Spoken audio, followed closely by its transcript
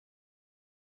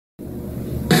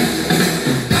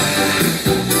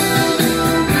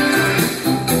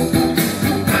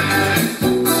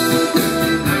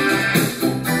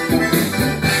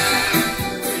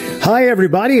Hi,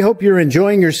 everybody. Hope you're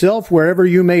enjoying yourself wherever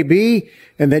you may be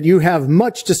and that you have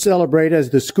much to celebrate as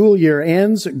the school year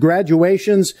ends,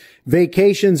 graduations,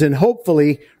 vacations, and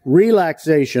hopefully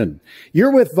relaxation. You're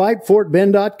with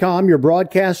VypeFortBend.com, your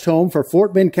broadcast home for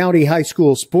Fort Bend County High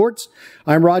School sports.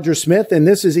 I'm Roger Smith, and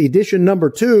this is edition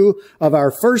number 2 of our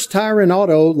First Tire and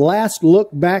Auto Last Look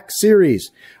Back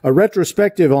series, a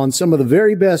retrospective on some of the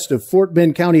very best of Fort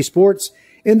Bend County sports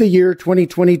in the year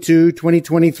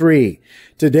 2022-2023.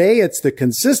 Today, it's the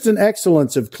consistent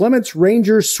excellence of Clements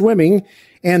Rangers swimming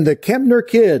and the Kempner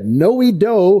kid, Noe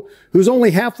Doe, who's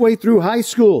only halfway through high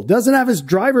school, doesn't have his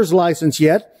driver's license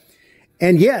yet,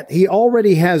 and yet he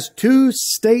already has 2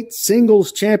 state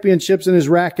singles championships in his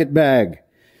racket bag.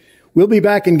 We'll be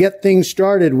back and get things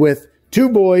started with 2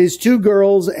 boys, 2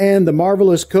 girls, and the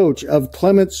marvelous coach of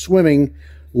Clements Swimming,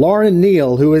 Lauren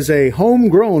Neal, who is a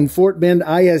homegrown Fort Bend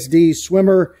ISD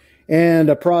swimmer and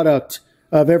a product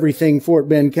of everything Fort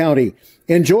Bend County.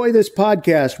 Enjoy this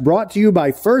podcast brought to you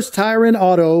by First Tire and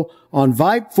Auto on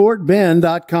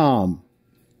VypeFortBend.com.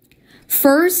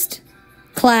 First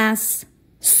class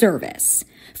service.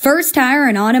 First Tire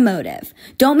and Automotive.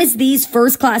 Don't miss these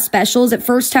first-class specials at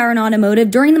First Tire and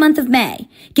Automotive during the month of May.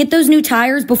 Get those new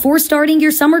tires before starting your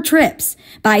summer trips.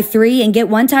 Buy 3 and get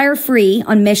 1 tire free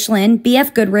on Michelin,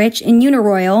 BF Goodrich, and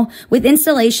Uniroyal with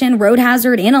installation, road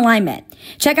hazard, and alignment.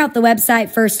 Check out the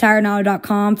website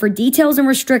firsttireandauto.com for details and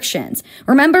restrictions.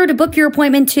 Remember to book your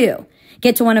appointment too.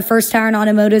 Get to one of First Tire and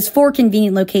Automotive's 4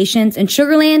 convenient locations in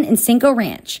Sugar Land and Cinco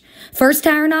Ranch.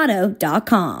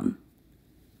 firsttireandauto.com.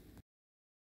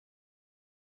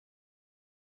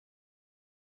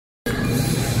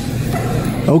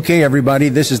 Okay, everybody,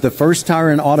 this is the First Tire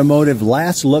and Automotive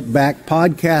Last Look Back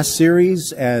podcast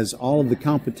series as all of the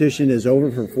competition is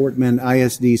over for Fort Bend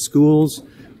ISD schools,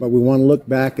 but we want to look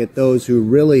back at those who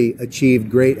really achieved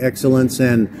great excellence.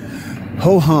 And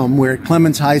ho-hum, we're at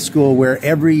Clements High School, where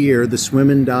every year the swim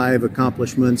and dive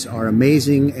accomplishments are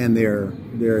amazing and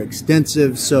they're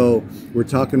extensive. So we're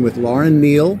talking with Lauren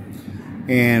Neal,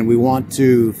 and we want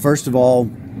to, first of all,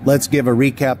 let's give a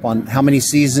recap on how many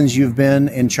seasons you've been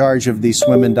in charge of the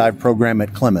swim and dive program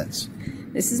at Clements.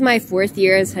 This is my 4th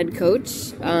year as head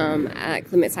coach at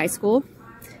Clements High School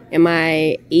and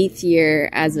my 8th year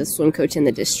as a swim coach in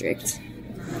the district.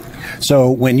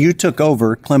 So when you took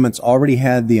over, Clements already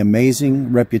had the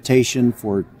amazing reputation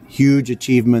for huge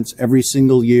achievements every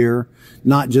single year,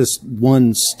 not just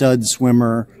one stud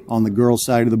swimmer on the girls'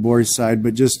 side or the boys' side,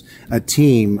 but just a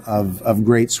team of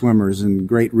great swimmers and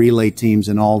great relay teams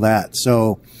and all that.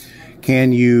 So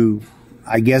can you,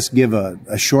 I guess, give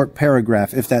a short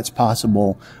paragraph, if that's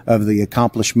possible, of the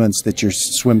accomplishments that your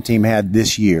swim team had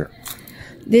this year?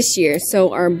 This year,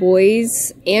 so our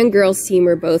boys and girls team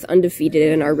were both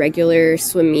undefeated in our regular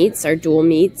swim meets, our dual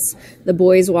meets. The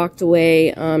boys walked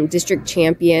away district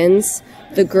champions.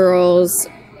 The girls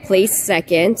placed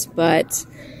second, but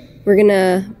we're going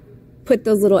to put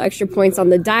those little extra points on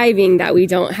the diving that we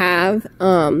don't have.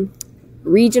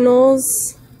 Regionals,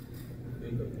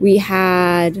 we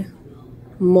had...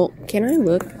 Can I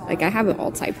look? Like, I have it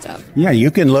all typed up. Yeah, you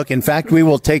can look. In fact, we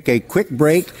will take a quick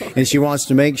break, and she wants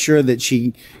to make sure that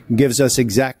she gives us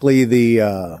exactly the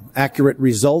accurate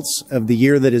results of the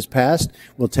year that has passed.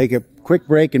 We'll take a quick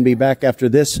break and be back after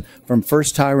this from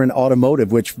First Tire and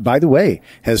Automotive, which, by the way,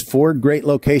 has 4 great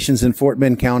locations in Fort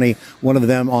Bend County, one of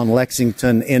them on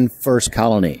Lexington in First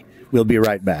Colony. We'll be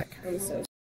right back.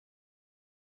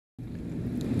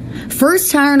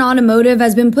 First Tire and Automotive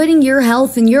has been putting your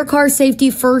health and your car safety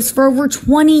first for over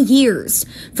 20 years.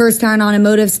 First Tire and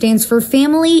Automotive stands for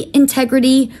family,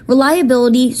 integrity,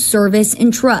 reliability, service,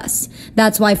 and trust.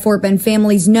 That's why Fort Bend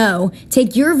families know,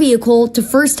 take your vehicle to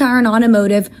First Tire and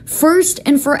Automotive first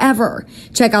and forever.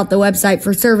 Check out the website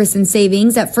for service and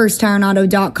savings at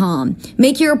firsttireandauto.com.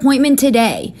 Make your appointment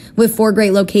today. With 4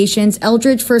 great locations,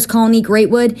 Eldridge, First Colony,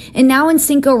 Greatwood, and now in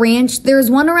Cinco Ranch, there is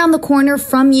one around the corner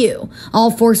from you. All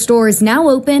 4 stores now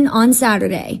open on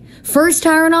Saturday.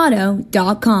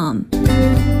 FirstTireandAuto.com.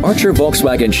 Archer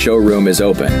Volkswagen showroom is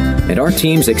open, and our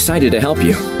team's excited to help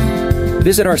you.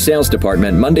 Visit our sales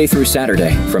department Monday through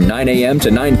Saturday from 9 a.m.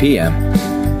 to 9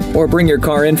 p.m. Or bring your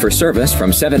car in for service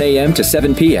from 7 a.m. to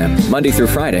 7 p.m. Monday through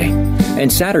Friday,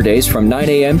 and Saturdays from 9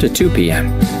 a.m. to 2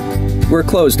 p.m. We're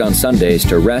closed on Sundays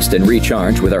to rest and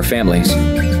recharge with our families,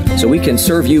 so we can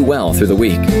serve you well through the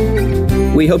week.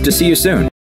 We hope to see you soon.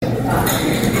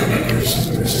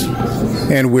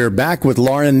 And we're back with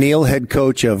Lauren Neal, head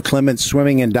coach of Clements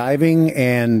Swimming and Diving.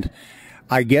 And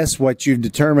I guess what you've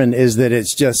determined is that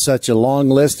it's just such a long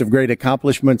list of great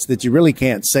accomplishments that you really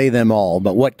can't say them all.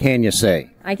 But what can you say?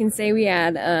 I can say we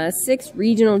had 6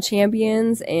 regional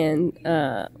champions and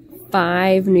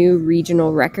 5 new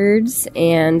regional records,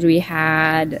 and we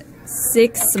had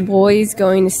 6 boys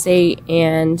going to state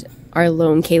and our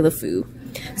lone Kayla Fu.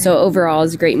 So overall, it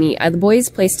was a great meet. The boys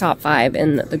placed top 5,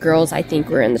 and the girls, I think,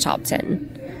 were in the top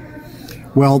 10.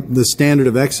 Well, the standard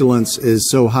of excellence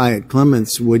is so high at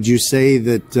Clements. Would you say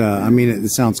that, I mean, it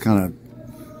sounds kind of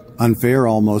unfair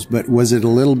almost, but was it a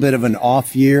little bit of an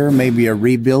off year, maybe a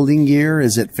rebuilding year?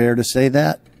 Is it fair to say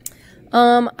that?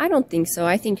 I don't think so.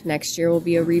 I think next year will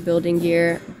be a rebuilding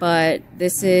year, but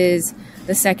this is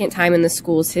the second time in the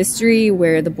school's history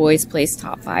where the boys placed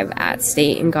top 5 at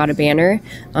state and got a banner.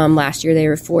 Last year they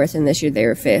were 4th, and this year they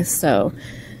were 5th. So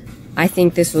I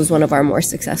think this was one of our more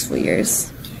successful years.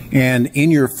 And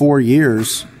in your 4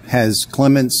 years, has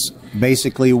Clements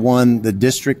basically won the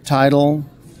district title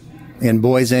in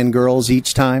boys and girls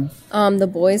each time? The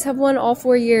boys have won all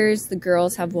 4 years. The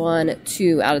girls have won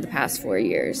 2 out of the past 4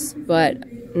 years. But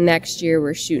next year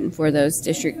we're shooting for those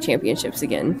district championships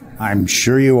again. I'm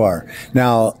sure you are.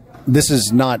 Now, this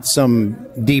is not some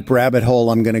deep rabbit hole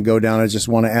I'm going to go down. I just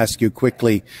want to ask you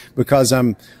quickly because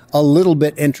I'm a little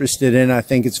bit interested in, I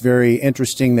think it's very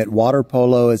interesting that water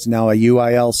polo is now a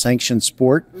UIL sanctioned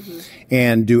sport.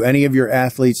 And do any of your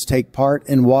athletes take part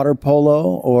in water polo,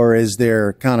 or is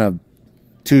there kind of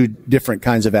 2 different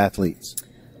kinds of athletes?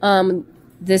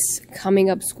 This coming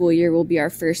up school year will be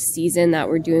our first season that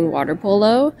we're doing water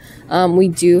polo. We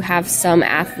do have some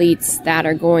athletes that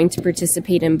are going to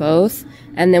participate in both,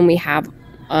 and then we have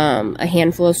a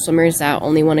handful of swimmers that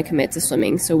only want to commit to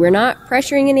swimming. So we're not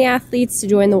pressuring any athletes to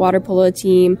join the water polo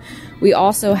team. We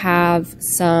also have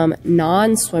some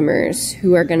non-swimmers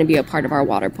who are going to be a part of our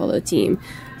water polo team.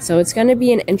 So it's going to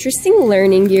be an interesting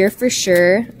learning year for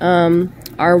sure.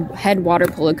 Our head water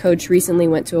polo coach recently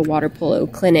went to a water polo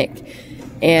clinic,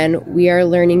 and we are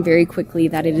learning very quickly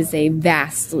that it is a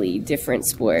vastly different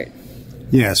sport.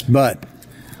 Yes, but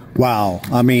wow,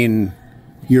 I mean,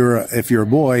 if you're a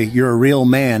boy, you're a real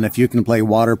man if you can play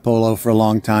water polo for a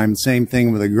long time. Same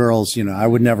thing with the girls. You know, I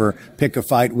would never pick a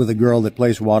fight with a girl that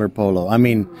plays water polo. I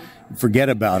mean, forget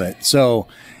about it. So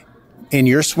in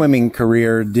your swimming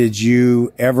career, did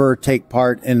you ever take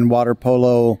part in water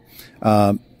polo,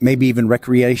 maybe even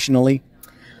recreationally?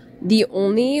 The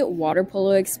only water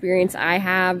polo experience I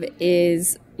have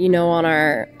is, you know, on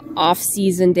our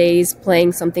off-season days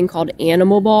playing something called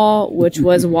animal ball, which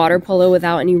was water polo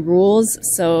without any rules.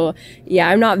 So, yeah,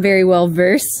 I'm not very well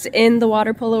versed in the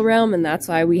water polo realm, and that's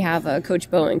why we have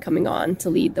Coach Bowen coming on to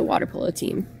lead the water polo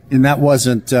team. And that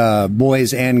wasn't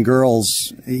boys and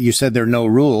girls. You said there are no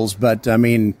rules, but I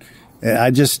mean,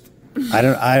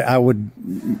 I would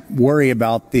worry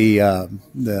about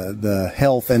the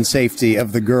health and safety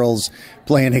of the girls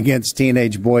playing against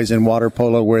teenage boys in water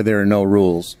polo where there are no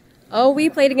rules. Oh, we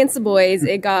played against the boys.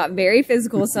 It got very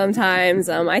physical sometimes.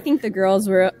 I think the girls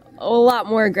were a lot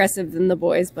more aggressive than the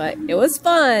boys, but it was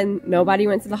fun. Nobody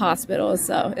went to the hospital,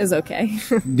 so it was okay.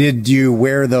 Did you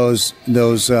wear those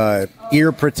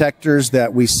ear protectors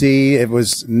that we see? It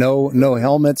was no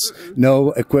helmets,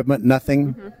 no equipment,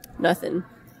 nothing? Nothing.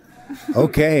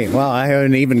 Okay, well, I have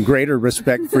an even greater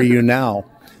respect for you now.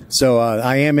 So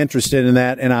I am interested in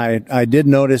that, and I did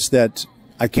notice that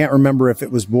I can't remember if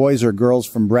it was boys or girls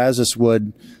from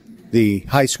Brazoswood, the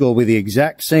high school with the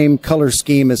exact same color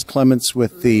scheme as Clements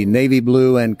with the navy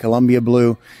blue and Columbia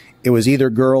blue. It was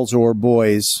either girls or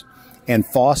boys, and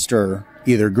Foster,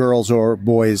 either girls or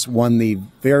boys, won the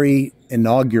very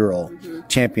inaugural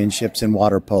championships in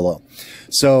water polo.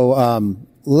 So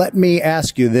let me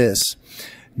ask you this.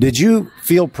 Did you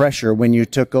feel pressure when you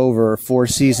took over 4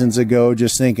 seasons ago,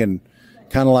 just thinking,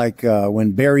 kind of like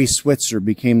when Barry Switzer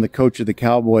became the coach of the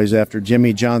Cowboys after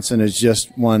Jimmy Johnson has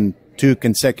just won 2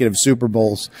 consecutive Super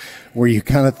Bowls, were you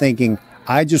kind of thinking,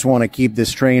 I just want to keep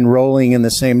this train rolling in the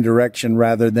same direction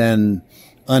rather than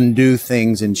undo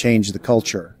things and change the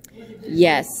culture?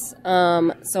 Yes.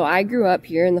 So I grew up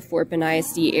here in the Fort Bend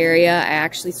ISD area. I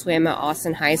actually swam at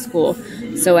Austin High School.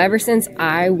 So ever since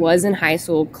I was in high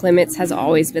school, Clements has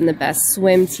always been the best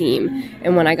swim team.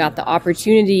 And when I got the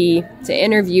opportunity to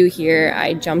interview here,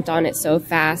 I jumped on it so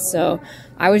fast. So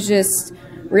I was just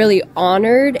really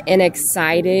honored and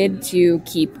excited to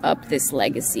keep up this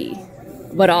legacy,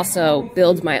 but also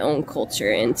build my own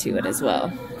culture into it as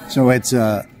well. So it's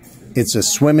a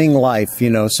swimming life. You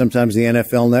know, sometimes the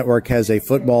NFL Network has a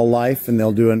football life and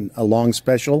they'll do a long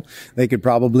special. They could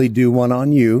probably do one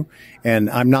on you. And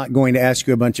I'm not going to ask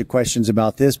you a bunch of questions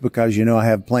about this because, you know, I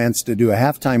have plans to do a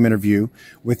halftime interview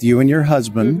with you and your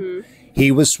husband.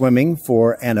 He was swimming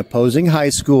for an opposing high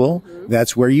school.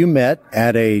 That's where you met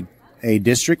at a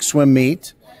district swim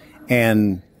meet.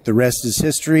 And the rest is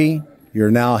history.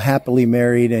 You're now happily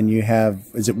married, and you have,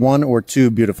 is it 1 or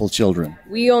 2 beautiful children?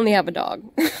 We only have a dog,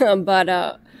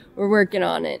 but we're working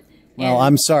on it. Well,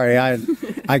 I'm sorry.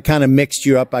 I kind of mixed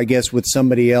you up, I guess, with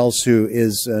somebody else who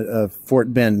is a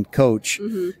Fort Bend coach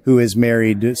who is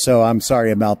married. So I'm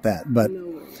sorry about that. But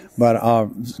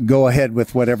go ahead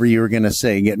with whatever you were going to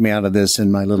say. Get me out of this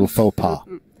in my little faux pas.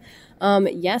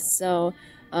 Yes. So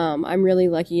I'm really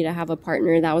lucky to have a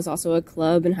partner that was also a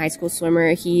club and high school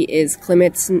swimmer. He is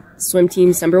Clements swim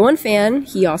team's #1 fan.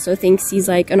 He also thinks he's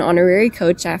like an honorary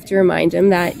coach. I have to remind him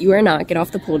that you are not. Get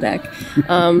off the pool deck.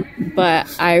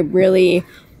 But I really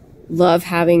love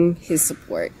having his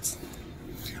support.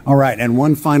 All right. And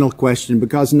one final question,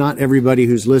 because not everybody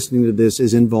who's listening to this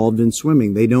is involved in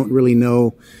swimming. They don't really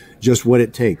know just what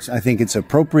it takes. I think it's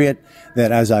appropriate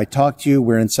that as I talk to you,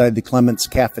 we're inside the Clements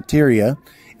cafeteria,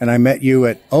 and I met you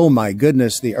at, oh my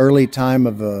goodness, the early time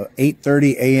of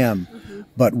 8:30 a.m.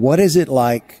 But what is it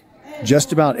like?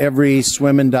 Just about every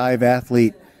swim and dive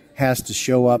athlete has to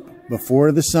show up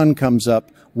before the sun comes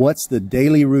up. What's the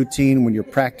daily routine when you're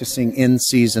practicing in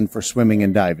season for swimming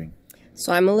and diving?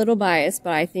 So I'm a little biased,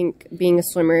 but I think being a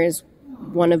swimmer is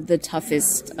one of the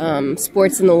toughest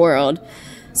sports in the world.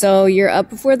 So you're up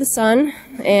before the sun,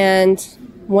 and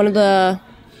one of the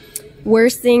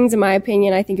worst things, in my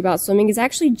opinion, I think about swimming is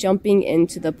actually jumping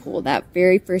into the pool. That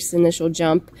very first initial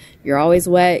jump, you're always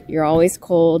wet, you're always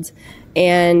cold,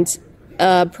 and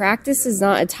practice is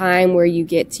not a time where you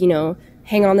get to,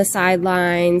 hang on the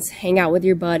sidelines, hang out with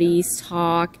your buddies,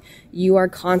 talk. You are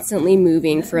constantly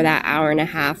moving for that hour and a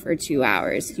half or 2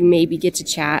 hours. You maybe get to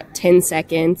chat 10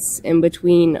 seconds in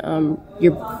between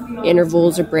your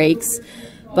intervals or breaks,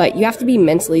 but you have to be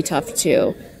mentally tough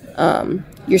too.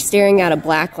 You're staring at a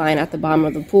black line at the bottom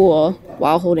of the pool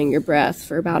while holding your breath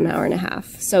for about an hour and a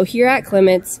half. So here at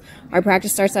Clements, our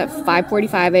practice starts at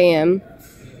 5:45 a.m.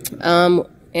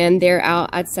 And they're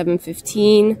out at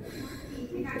 7:15.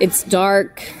 It's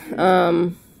dark.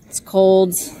 It's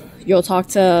cold. You'll talk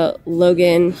to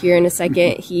Logan here in a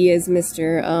second. He is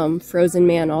Mr. Frozen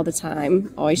Man all the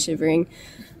time, always shivering.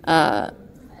 But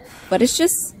it's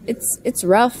just, it's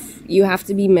rough. You have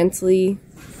to be mentally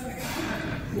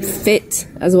fit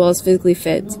as well as physically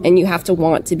fit, and you have to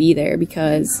want to be there,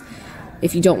 because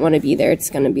if you don't want to be there, it's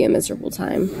going to be a miserable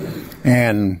time.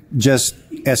 And just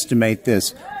estimate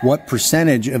this. What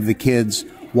percentage of the kids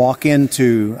walk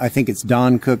into, I think it's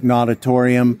Don Cook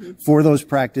Auditorium, for those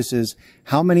practices?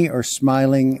 How many are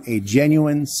smiling a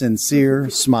genuine, sincere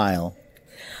smile,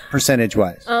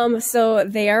 percentage-wise? So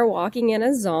they are walking in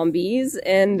as zombies,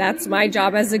 and that's my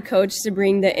job as a coach, to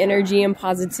bring the energy and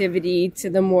positivity to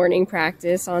the morning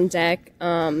practice on deck.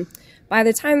 By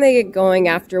the time they get going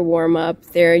after warm-up,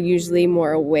 they're usually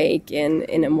more awake and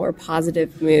in a more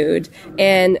positive mood.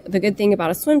 And the good thing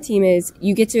about a swim team is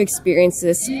you get to experience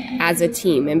this as a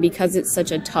team. And because it's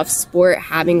such a tough sport,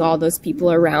 having all those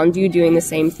people around you doing the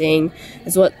same thing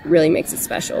is what really makes it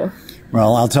special.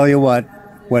 Well, I'll tell you what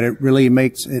it really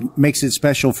makes it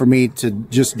special for me to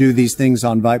just do these things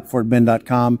on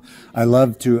VypeFortBend.com. I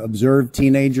love to observe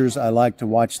teenagers. I like to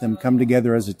watch them come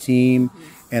together as a team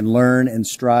and learn and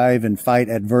strive and fight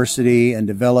adversity and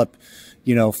develop,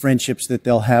 friendships that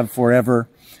they'll have forever.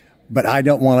 But I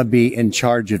don't want to be in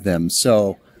charge of them.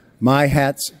 So my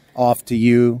hat's off to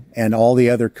you and all the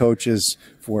other coaches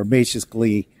for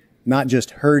basically not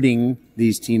just herding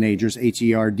these teenagers,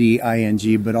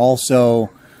 HERDING, but also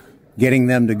getting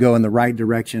them to go in the right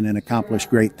direction and accomplish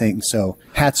great things. So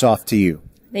hats off to you.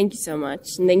 Thank you so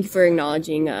much. And thank you for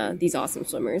acknowledging these awesome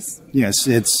swimmers. Yes,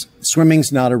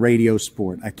 swimming's not a radio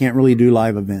sport. I can't really do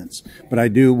live events, but I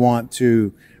do want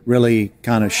to really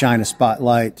kind of shine a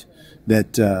spotlight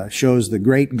that shows the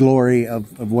great glory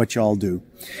of what y'all do.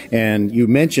 And you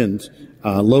mentioned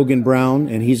Logan Brown,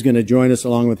 and he's going to join us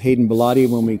along with Hayden Bellotti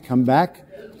when we come back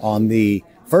on the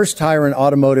First Tire and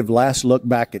Automotive Last Look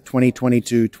Back at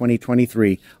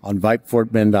 2022-2023 on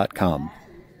VypeFortBend.com.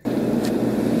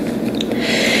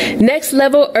 Next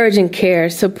Level Urgent Care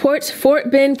supports Fort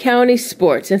Bend County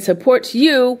sports and supports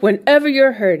you whenever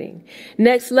you're hurting.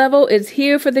 Next Level is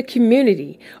here for the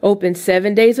community, open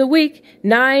 7 days a week,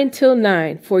 9 till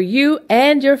 9, for you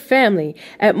and your family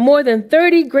at more than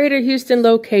 30 Greater Houston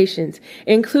locations,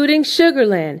 including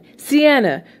Sugarland,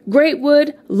 Sienna,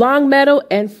 Greatwood, Longmeadow,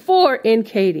 and 4 in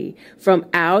Katy. From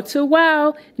ow to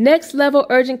wow, Next Level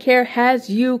Urgent Care has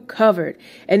you covered.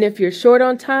 And if you're short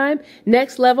on time,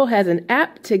 Next Level has an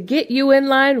app to get you in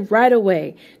line right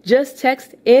away. Just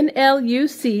text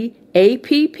NLUC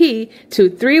APP to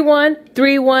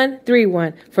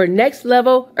 313131 for Next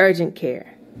Level Urgent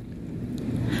Care.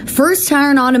 First Tire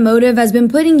and Automotive has been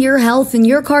putting your health and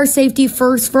your car safety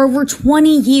first for over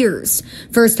 20 years.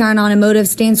 First Tire and Automotive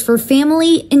stands for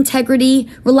family, integrity,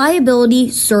 reliability,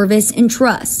 service, and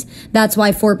trust. That's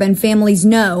why Fort Bend families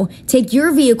know take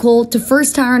your vehicle to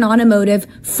First Tire and Automotive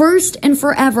first and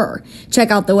forever.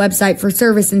 Check out the website for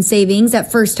service and savings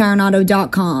at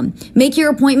firsttireandauto.com. Make your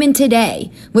appointment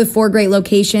today. With 4 great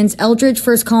locations, Eldridge,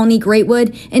 First Colony,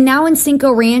 Greatwood, and now in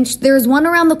Cinco Ranch, there is one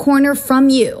around the corner from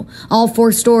you. All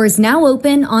 4 stores now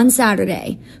open on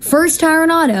Saturday.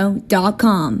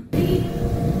 FirstTireandAuto.com.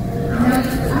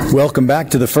 Welcome back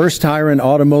to the First Tire and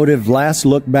Automotive Last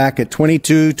Look Back at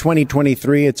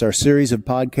 2023. It's our series of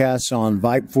podcasts on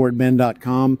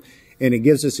VypeFortBend.com, and it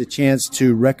gives us a chance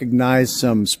to recognize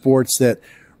some sports that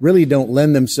really don't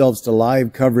lend themselves to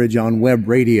live coverage on web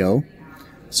radio.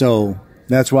 So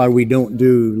that's why we don't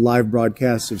do live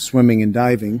broadcasts of swimming and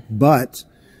diving. But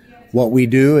what we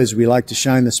do is we like to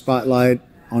shine the spotlight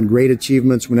on great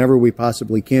achievements whenever we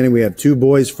possibly can. And we have 2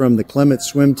 boys from the Clements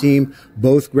swim team,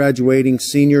 both graduating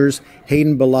seniors,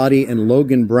 Hayden Bellotti and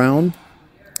Logan Brown.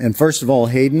 And first of all,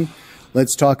 Hayden,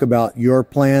 let's talk about your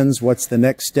plans. What's the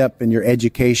next step in your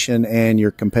education and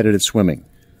your competitive swimming?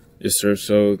 Yes, sir.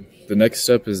 So the next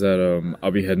step is that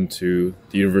I'll be heading to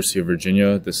the University of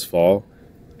Virginia this fall.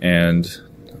 And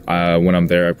when I'm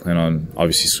there, I plan on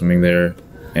obviously swimming there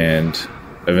and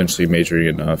eventually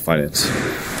majoring in finance.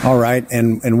 All right.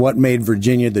 And what made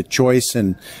Virginia the choice,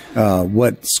 and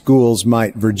what schools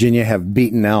might Virginia have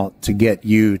beaten out to get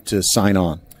you to sign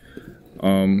on?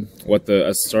 At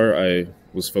the start, I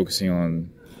was focusing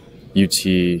on UT,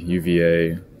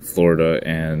 UVA, Florida,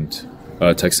 and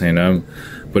Texas A&M,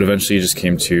 but eventually it just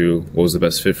came to what was the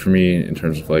best fit for me in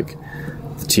terms of like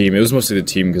the team. It was mostly the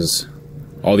team because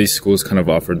all these schools kind of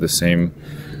offered the same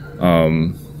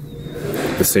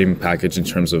package in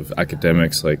terms of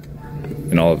academics, like,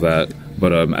 and all of that.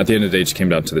 But at the end of the day, it just came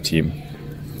down to the team.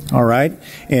 All right.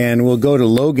 And we'll go to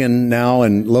Logan now.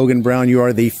 And Logan Brown, you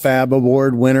are the FAB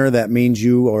Award winner. That means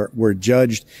you were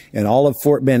judged in all of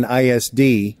Fort Bend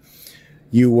ISD.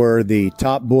 You were the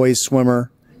top boys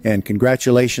swimmer, and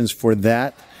congratulations for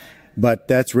that. But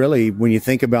that's really, when you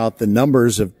think about the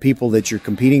numbers of people that you're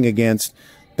competing against,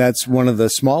 that's one of the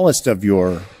smallest of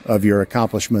your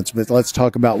accomplishments. But let's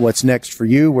talk about what's next for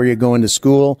you, where you're going to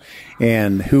school,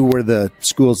 and who were the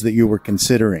schools that you were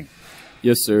considering.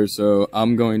 Yes, sir. So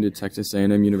I'm going to Texas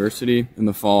A&M University in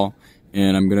the fall,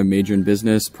 and I'm going to major in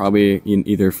business, probably in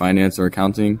either finance or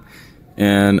accounting.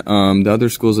 And the other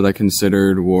schools that I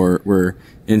considered were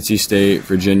NC State,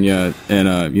 Virginia,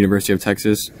 and University of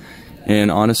Texas.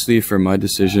 And honestly, for my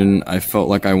decision, I felt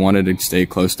like I wanted to stay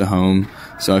close to home.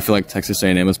 So I feel like Texas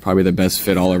A&M was probably the best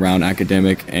fit all around,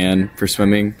 academic and for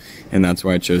swimming, and that's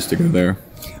why I chose to go there.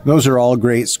 Those are all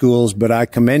great schools, but I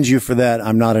commend you for that.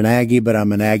 I'm not an Aggie, but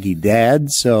I'm an Aggie dad,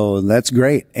 so that's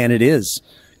great. And it is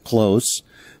close.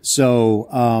 So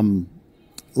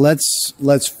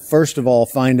let's first of all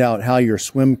find out how your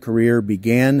swim career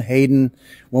began. Hayden,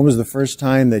 when was the first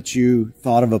time that you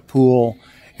thought of a pool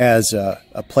as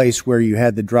a place where you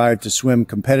had the drive to swim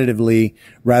competitively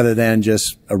rather than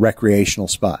just a recreational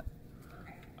spot?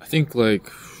 I think like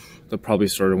that probably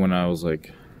started when I was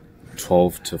like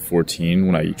 12 to 14,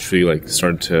 when I truly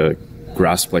started to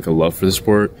grasp like a love for the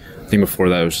sport. I think before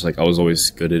that it was just like I was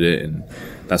always good at it, and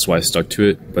that's why I stuck to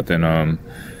it. But then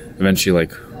eventually,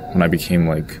 like when I became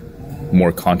like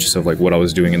more conscious of like what I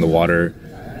was doing in the water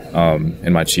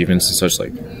and my achievements and such,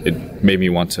 like it made me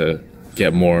want to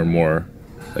get more and more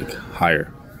like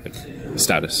higher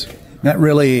status. That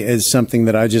really is something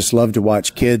that I just love to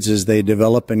watch kids as they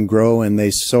develop and grow, and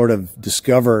they sort of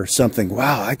discover something.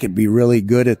 Wow, I could be really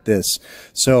good at this.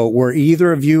 So were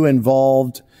either of you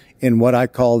involved in what I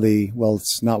call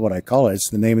it's not what I call it, it's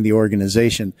the name of the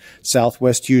organization,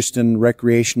 Southwest Houston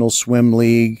Recreational Swim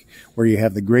League, where you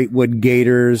have the Greatwood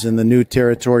Gators and the New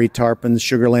Territory Tarpons,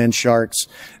 Sugarland Sharks?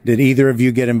 Did either of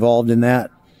you get involved in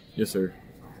that? Yes, sir.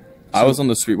 I was on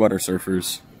the Sweetwater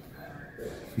Surfers.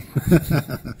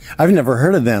 I've never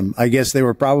heard of them. I guess they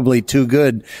were probably too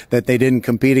good that they didn't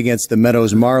compete against the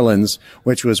Meadows Marlins,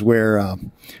 which was where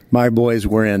my boys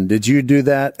were in. Did you do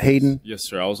that, Hayden? Yes,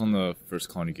 sir. I was on the First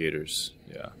Colony Gators.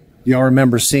 Yeah. Y'all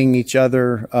remember seeing each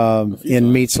other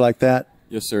in meets like that?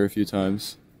 Yes, sir, a few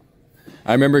times.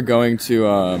 I remember going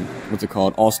to, what's it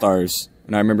called, All-Stars.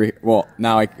 And I remember,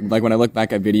 now, when I look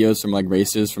back at videos from,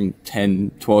 races from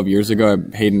 10, 12 years ago,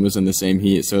 Hayden was in the same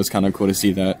heat, so it's kind of cool to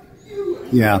see that.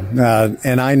 Yeah,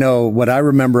 and I know what I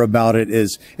remember about it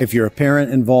is if you're a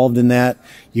parent involved in that,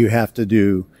 you have to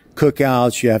do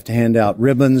cookouts, you have to hand out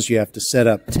ribbons, you have to set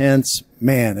up tents.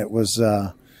 Man, it was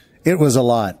It was a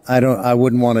lot. I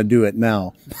wouldn't want to do it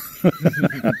now,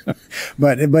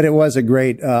 but it was a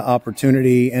great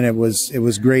opportunity, and it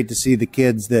was great to see the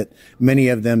kids that many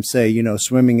of them say, you know,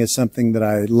 swimming is something that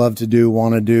I love to do,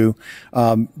 want to do.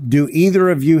 Do either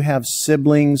of you have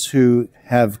siblings who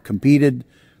have competed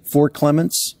for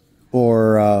Clements,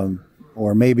 or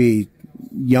maybe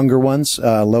younger ones?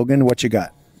 Logan, what you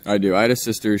got? I do. I had a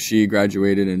sister. She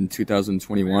graduated in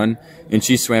 2021, and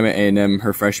she swam at A&M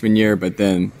her freshman year, but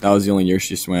then that was the only year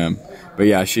she swam. But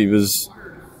yeah, she was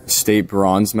state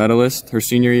bronze medalist her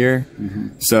senior year,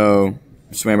 so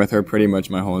swam with her pretty much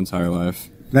my whole entire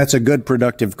life. That's a good,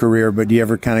 productive career, but do you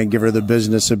ever kind of give her the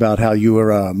business about how you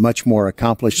were a much more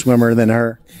accomplished swimmer than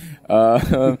her?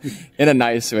 In a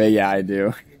nice way, yeah, I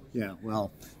do. Yeah,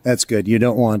 well, that's good. You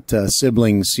don't want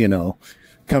siblings, you know,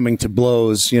 coming to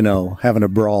blows, you know, having a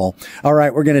brawl. All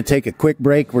right, we're going to take a quick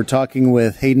break. We're talking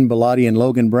with Hayden Bellotti and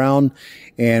Logan Brown,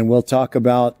 and we'll talk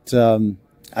about,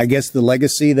 I guess, the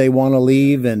legacy they want to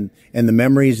leave and the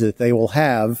memories that they will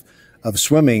have of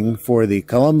swimming for the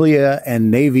Columbia and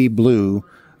Navy Blue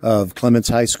of Clements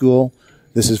High School.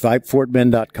 This is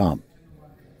VypeFortBend.com.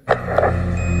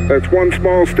 That's one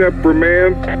small step for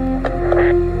man,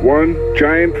 one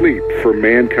giant leap for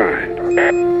mankind.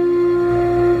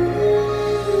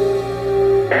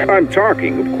 I'm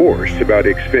talking, of course, about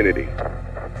Xfinity.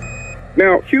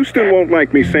 Now, Houston won't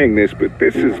like me saying this, but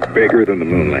this is bigger than the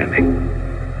moon landing.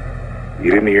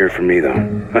 You didn't hear from me, though.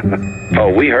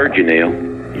 Oh, we heard you, Neil.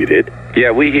 You did?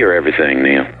 Yeah, we hear everything,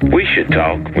 Neil. We should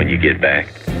talk when you get back.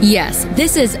 Yes,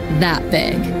 this is that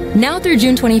big. Now through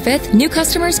June 25th, new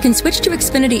customers can switch to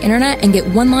Xfinity Internet and get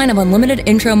 1 line of unlimited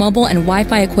intro mobile and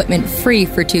Wi-Fi equipment free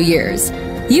for 2 years.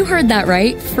 You heard that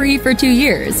right, free for 2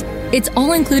 years. It's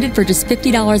all included for just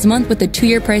 $50 a month with a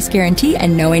 2-year price guarantee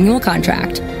and no annual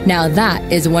contract. Now that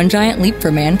is one giant leap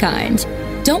for mankind.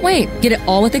 Don't wait. Get it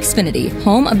all with Xfinity,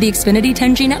 home of the Xfinity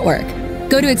 10G network.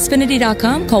 Go to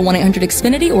Xfinity.com, call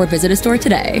 1-800-XFINITY, or visit a store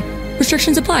today.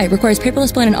 Restrictions apply. Requires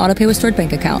paperless plan and auto pay with stored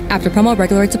bank account. After promo,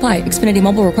 regular rates apply. Xfinity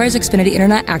Mobile requires Xfinity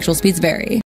Internet. Actual speeds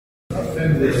vary.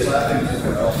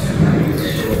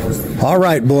 All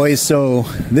right, boys. So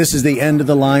this is the end of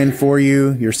the line for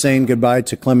you. You're saying goodbye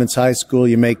to Clements High School.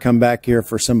 You may come back here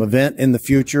for some event in the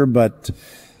future, but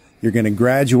you're going to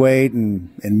graduate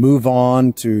and move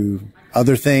on to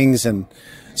other things. And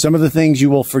some of the things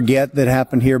you will forget that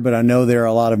happened here, but I know there are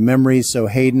a lot of memories. So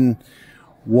Hayden,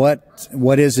 what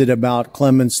is it about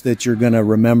Clements that you're going to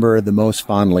remember the most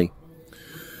fondly?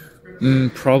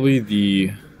 Probably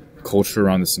the culture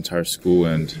around this entire school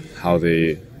and how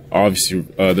they obviously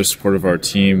they're supportive of our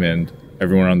team and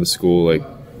everyone around the school. Like,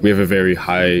 we have a very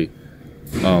high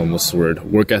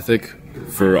work ethic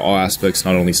for all aspects,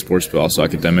 not only sports but also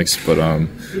academics. But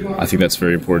I think that's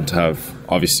very important to have,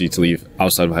 obviously, to leave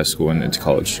outside of high school and into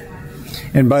college.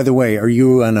 And by the way, are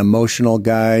you an emotional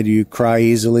guy? Do you cry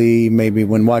easily, maybe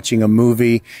when watching a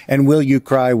movie? And will you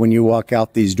cry when you walk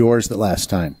out these doors the last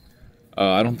time?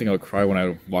 I don't think I'll cry when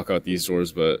I walk out these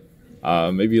doors, but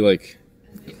maybe like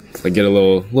get a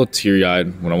little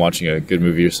teary-eyed when I'm watching a good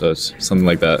movie or such, something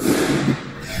like that.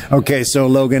 Okay, so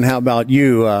Logan, how about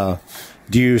you?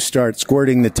 Do you start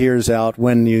squirting the tears out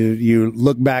when you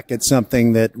look back at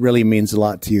something that really means a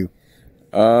lot to you?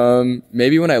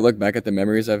 Maybe when I look back at the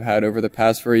memories I've had over the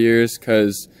past 4 years,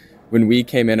 because when we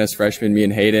came in as freshmen, me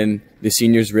and Hayden, the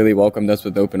seniors really welcomed us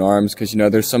with open arms, because, you know,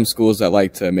 there's some schools that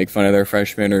like to make fun of their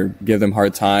freshmen or give them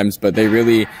hard times, but they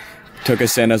really took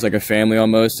us in as like a family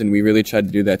almost, and we really tried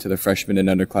to do that to the freshmen and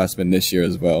underclassmen this year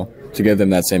as well, to give them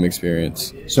that same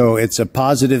experience. So it's a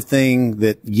positive thing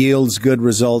that yields good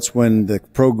results when the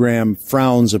program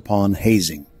frowns upon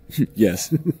hazing.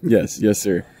 Yes, yes,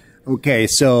 sir. Okay,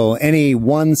 so any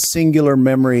one singular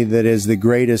memory that is the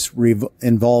greatest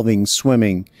involving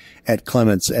swimming at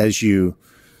Clements as you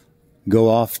go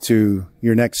off to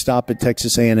your next stop at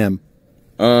Texas A&M?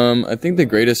 I think the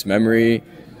greatest memory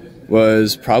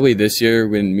was probably this year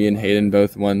when me and Hayden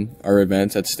both won our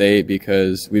events at state,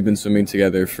 because we've been swimming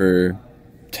together for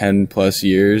 10 plus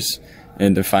years,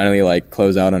 and to finally like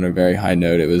close out on a very high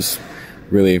note, it was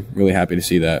really, really happy to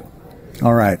see that.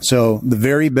 All right. So the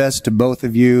very best to both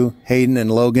of you, Hayden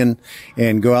and Logan,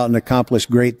 and go out and accomplish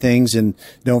great things. And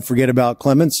don't forget about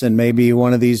Clements. And maybe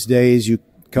one of these days you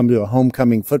come to a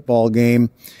homecoming football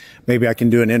game. Maybe I can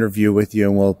do an interview with you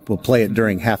and we'll play it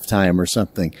during halftime or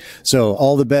something. So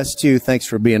all the best to you. Thanks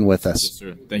for being with us. Yes,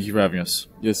 sir. Thank you for having us.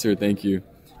 Yes, sir. Thank you.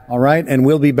 All right, and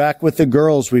we'll be back with the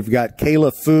girls. We've got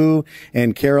Kayla Fu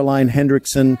and Caroline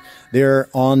Hendrickson. They're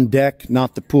on deck,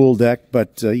 not the pool deck,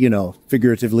 but, you know,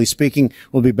 figuratively speaking.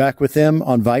 We'll be back with them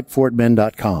on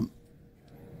VypeFortBend.com.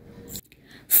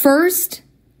 First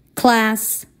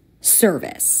class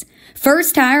service.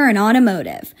 First Tire and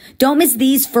Automotive. Don't miss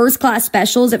these first-class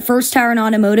specials at First Tire and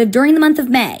Automotive during the month of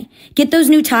May. Get those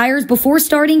new tires before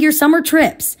starting your summer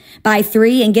trips. Buy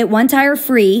 3 and get 1 tire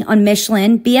free on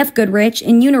Michelin, BF Goodrich,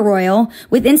 and Uniroyal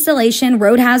with installation,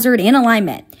 road hazard, and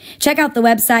alignment. Check out the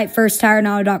website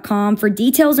firsttireandauto.com for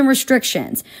details and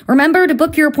restrictions. Remember to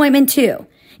book your appointment too.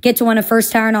 Get to one of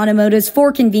First Tire and Automotive's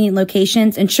 4 convenient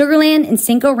locations in Sugar Land and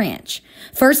Cinco Ranch.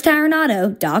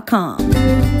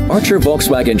 FirstTireandAuto.com. Archer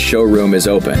Volkswagen showroom is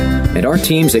open, and our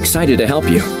team's excited to help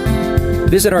you.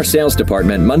 Visit our sales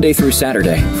department Monday through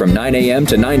Saturday from 9 a.m.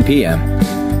 to 9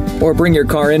 p.m. Or bring your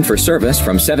car in for service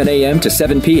from 7 a.m. to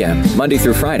 7 p.m. Monday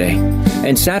through Friday,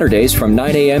 and Saturdays from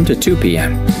 9 a.m. to 2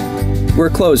 p.m. We're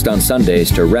closed on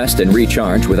Sundays to rest and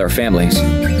recharge with our families,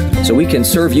 so we can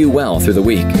serve you well through the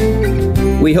week.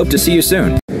 We hope to see you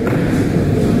soon.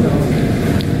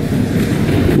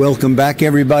 Welcome back,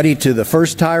 everybody, to the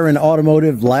First Tire and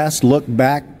Automotive Last Look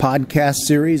Back podcast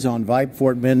series on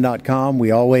VypeFortBend.com.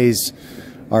 We always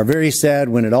are very sad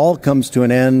when it all comes to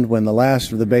an end, when the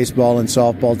last of the baseball and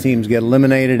softball teams get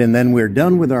eliminated, and then we're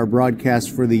done with our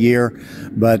broadcast for the year.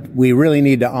 But we really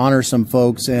need to honor some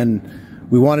folks, and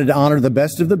we wanted to honor the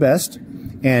best of the best.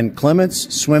 And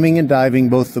Clements swimming and diving,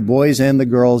 both the boys and the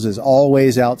girls, is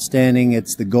always outstanding.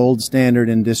 It's the gold standard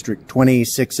in District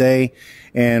 26A.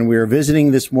 And we're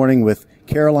visiting this morning with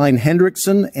Caroline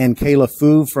Hendrickson and Kayla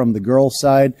Fu from the girls'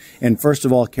 side. And first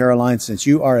of all, Caroline, since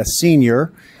you are a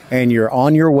senior and you're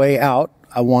on your way out,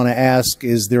 I want to ask,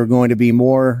 is there going to be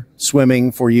more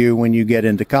swimming for you when you get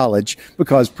into college?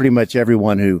 Because pretty much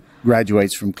everyone who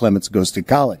graduates from Clements goes to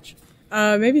college.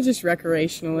 Maybe just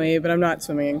recreationally, but I'm not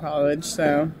swimming in college,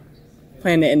 so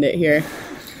plan to end it here.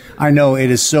 I know it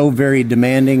is so very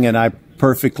demanding, and I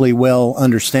perfectly well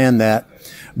understand that.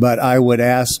 But I would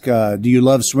ask, do you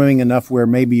love swimming enough where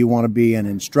maybe you want to be an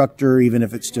instructor, even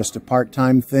if it's just a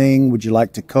part-time thing? Would you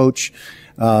like to coach?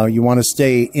 You want to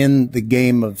stay in the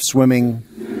game of swimming?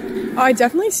 Oh, I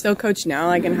definitely still coach now.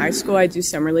 Like in high school, I do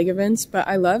summer league events, but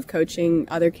I love coaching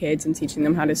other kids and teaching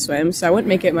them how to swim. So I wouldn't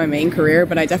make it my main career,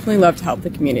 but I definitely love to help the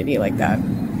community like that.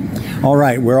 All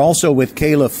right. We're also with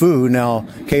Kayla Fu. Now,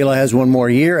 Kayla has one more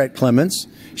year at Clements.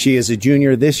 She is a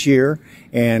junior this year,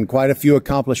 and quite a few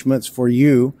accomplishments for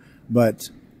you. But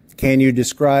can you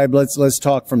describe, let's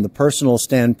talk from the personal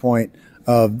standpoint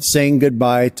of saying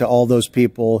goodbye to all those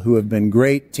people who have been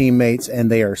great teammates, and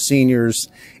they are seniors,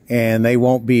 and they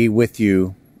won't be with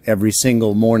you every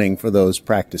single morning for those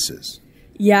practices.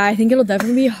 Yeah, I think it'll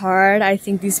definitely be hard. I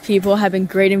think these people have been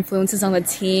great influences on the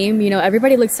team. You know,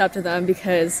 everybody looks up to them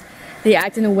because they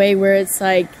act in a way where it's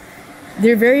like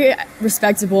they're very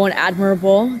respectable and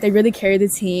admirable. They really carry the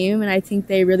team, and I think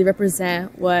they really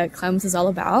represent what Clements is all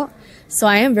about. So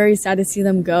I am very sad to see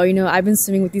them go. You know, I've been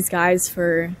swimming with these guys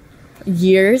for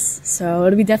years, so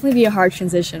it'll definitely be a hard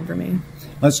transition for me.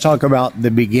 Let's talk about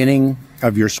the beginning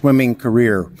of your swimming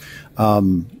career.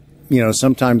 You know,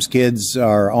 sometimes kids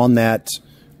are on that,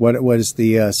 what was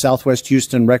the Southwest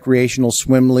Houston Recreational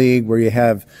Swim League, where you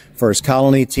have First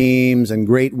Colony teams and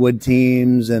Great Wood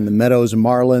teams and the Meadows and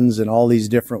Marlins and all these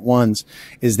different ones.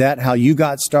 Is that how you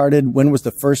got started? When was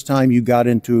the first time you got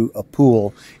into a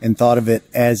pool and thought of it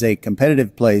as a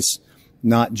competitive place,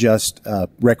 not just a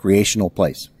recreational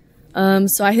place?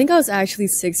 So I think I was actually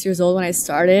 6 years old when I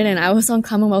started, and I was on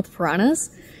Commonwealth Piranhas.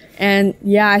 And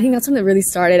yeah, I think that's when it really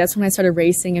started. That's when I started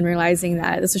racing and realizing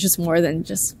that this was just more than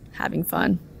just having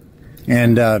fun.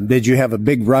 And did you have a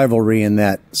big rivalry in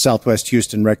that Southwest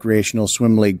Houston Recreational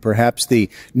Swim League? Perhaps the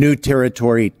New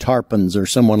Territory Tarpons or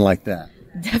someone like that?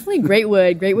 Definitely Great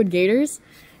Wood Gators.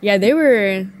 Yeah, they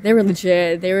were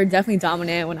legit. They were definitely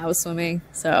dominant when I was swimming.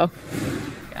 So.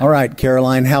 Yeah. All right,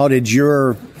 Caroline, how did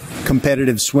your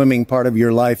competitive swimming part of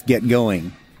your life get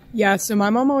going? Yeah, so my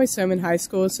mom always swam in high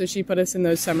school, so she put us in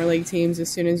those summer league teams as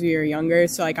soon as we were younger.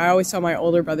 So, like, I always saw my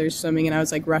older brothers swimming, and I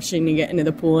was, like, rushing to get into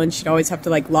the pool, and she'd always have to,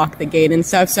 like, lock the gate and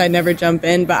stuff, so I'd never jump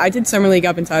in. But I did summer league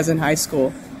up until I was in high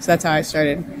school, so that's how I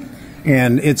started.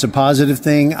 And it's a positive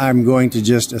thing. I'm going to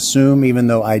just assume, even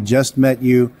though I just met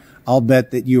you, I'll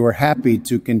bet that you were happy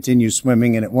to continue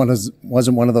swimming, and it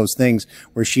wasn't one of those things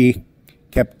where she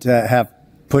kept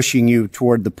pushing you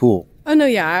toward the pool. Oh, no,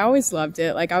 yeah, I always loved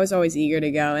it. Like, I was always eager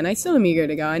to go, and I still am eager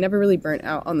to go. I never really burnt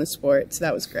out on the sport, so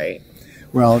that was great.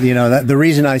 Well, you know, the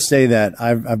reason I say that,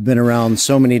 I've been around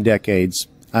so many decades.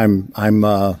 I'm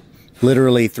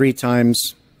literally 3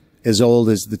 times as old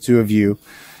as the two of you,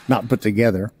 not put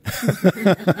together.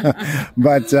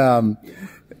 But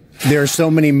there are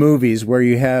so many movies where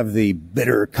you have the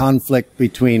bitter conflict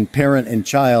between parent and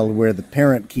child, where the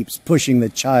parent keeps pushing the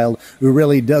child who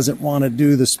really doesn't want to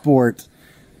do the sport.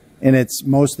 And it's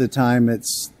most of the time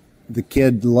it's the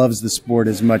kid loves the sport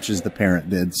as much as the parent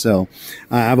did. So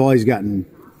I've always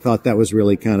thought that was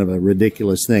really kind of a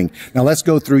ridiculous thing. Now let's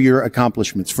go through your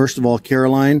accomplishments. First of all,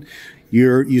 Caroline,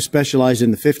 you specialize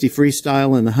in the 50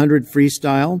 freestyle and the 100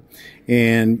 freestyle,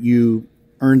 and you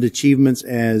earned achievements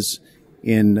as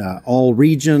in all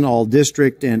region, all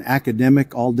district, and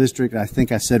academic, all district. I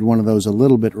think I said one of those a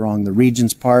little bit wrong, the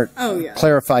regions part. Oh, yeah.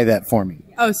 Clarify that for me.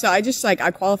 Oh, so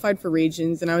I qualified for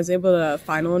regions, and I was able to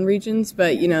final in regions,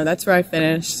 but, that's where I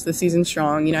finished the season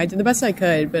strong. I did the best I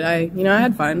could, but I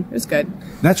had fun. It was good.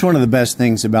 That's one of the best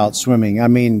things about swimming. I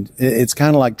mean, it's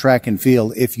kind of like track and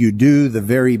field. If you do the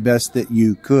very best that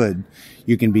you could,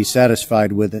 you can be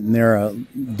satisfied with it. And there are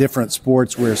different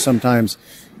sports where sometimes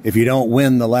if you don't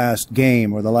win the last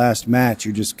game or the last match,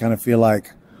 you just kind of feel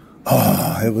like,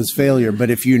 oh, it was failure. But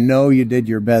if you did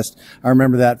your best, I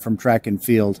remember that from track and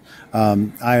field.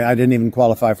 I didn't even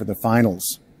qualify for the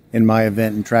finals in my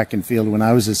event in track and field when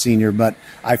I was a senior, but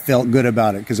I felt good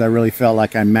about it because I really felt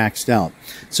like I maxed out.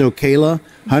 So Kayla,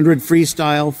 100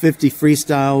 freestyle, 50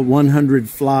 freestyle, 100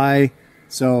 fly.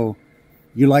 So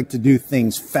you like to do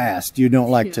things fast. You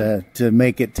don't like to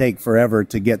make it take forever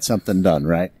to get something done,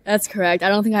 right? That's correct. I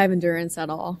don't think I have endurance at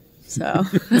all. So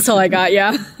that's all I got,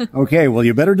 yeah. Okay, well,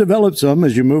 you better develop some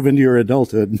as you move into your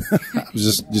adulthood. I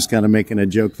was just kind of making a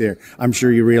joke there. I'm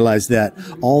sure you realize that.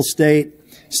 All-state,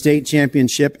 state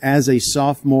championship as a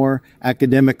sophomore,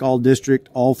 academic all-district,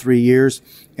 all 3 years.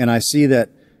 And I see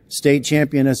that state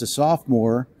champion as a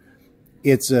sophomore,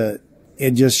 it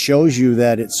just shows you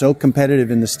that it's so competitive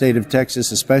in the state of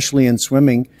Texas, especially in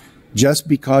swimming. Just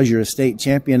because you're a state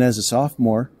champion as a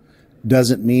sophomore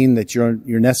doesn't mean that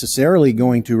you're necessarily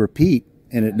going to repeat,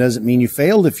 and it doesn't mean you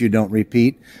failed if you don't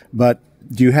repeat. But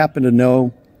do you happen to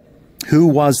know who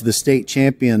was the state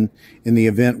champion in the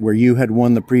event where you had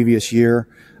won the previous year?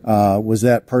 Was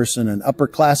that person an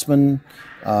upperclassman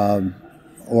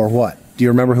or what? Do you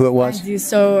remember who it was? I do.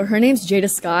 So her name's Jada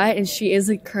Scott, and she is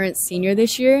a current senior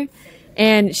this year.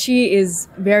 And she is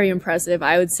very impressive.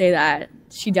 I would say that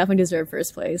she definitely deserved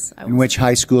first place. In which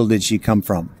high school did she come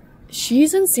from?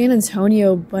 She's in San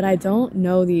Antonio, but I don't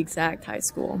know the exact high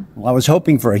school. Well, I was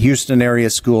hoping for a Houston area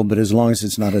school, but as long as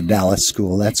it's not a Dallas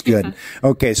school, that's good.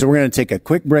 Okay, so we're going to take a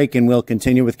quick break, and we'll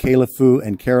continue with Kayla Fu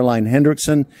and Caroline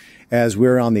Hendrickson as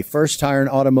we're on the First Tire and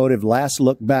Automotive last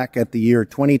look back at the year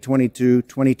 2022,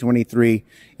 2023,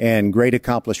 and great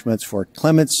accomplishments for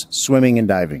Clements Swimming and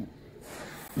Diving.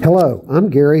 Hello, I'm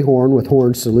Gary Horn with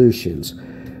Horn Solutions.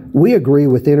 We agree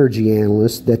with energy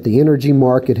analysts that the energy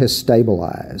market has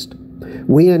stabilized.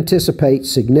 We anticipate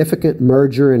significant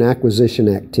merger and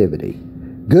acquisition activity.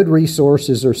 Good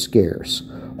resources are scarce.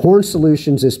 Horn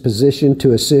Solutions is positioned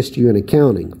to assist you in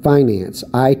accounting, finance,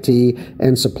 IT,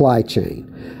 and supply chain.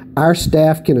 Our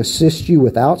staff can assist you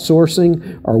with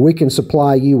outsourcing, or we can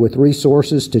supply you with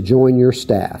resources to join your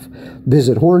staff.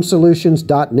 Visit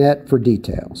hornsolutions.net for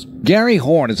details. Gary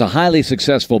Horn is a highly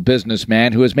successful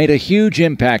businessman who has made a huge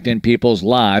impact in people's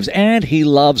lives, and he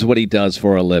loves what he does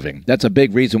for a living. That's a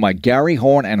big reason why Gary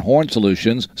Horn and Horn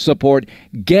Solutions support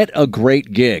Get a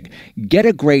Great Gig. Get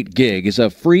a Great Gig is a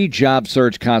free job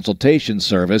search consultation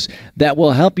service that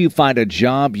will help you find a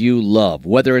job you love,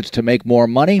 whether it's to make more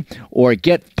money or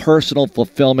get personal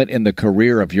fulfillment in the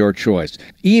career of your choice.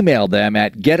 Email them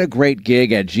at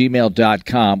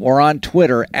getagreatgig@gmail.com or on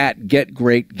Twitter at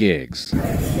getgreatgigs.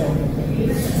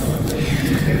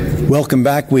 Welcome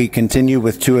back. We continue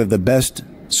with two of the best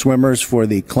swimmers for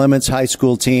the Clements High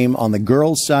School team. On the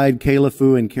girls' side, Kayla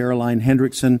Fu and Caroline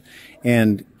Hendrickson.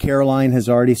 And Caroline has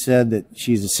already said that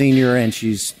she's a senior and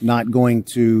she's not going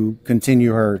to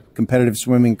continue her competitive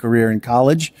swimming career in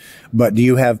college. But do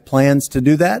you have plans to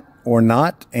do that or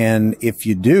not? And if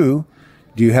you do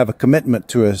you have a commitment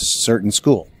to a certain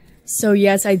school? So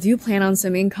yes, I do plan on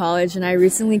swimming in college, and I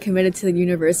recently committed to the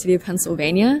University of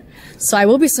Pennsylvania. So I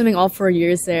will be swimming all 4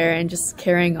 years there and just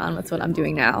carrying on with what I'm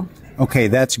doing now. Okay,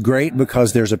 that's great,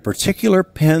 because there's a particular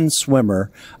Penn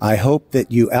swimmer. I hope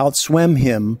that you outswim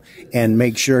him and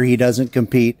make sure he doesn't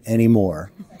compete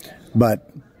anymore.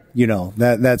 But, you know,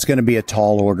 that's going to be a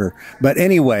tall order. But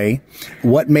anyway,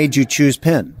 what made you choose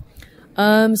Penn?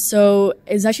 So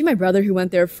it's actually my brother who went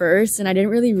there first, and I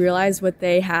didn't really realize what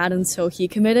they had until he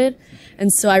committed.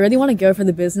 And so I really want to go for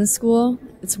the business school.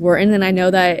 It's Wharton, and I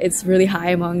know that it's really high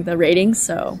among the ratings,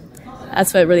 so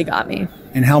that's what really got me.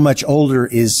 And how much older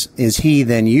is he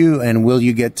than you, and will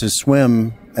you get to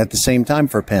swim at the same time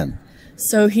for Penn?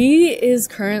 So he is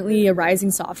currently a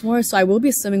rising sophomore, so I will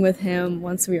be swimming with him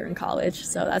once we are in college,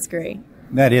 so that's great.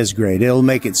 That is great. It'll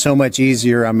make it so much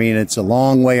easier. I mean, it's a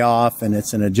long way off and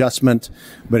it's an adjustment,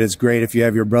 but it's great if you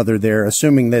have your brother there,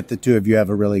 assuming that the two of you have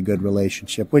a really good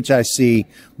relationship, which I see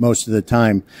most of the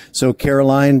time. So,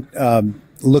 Caroline,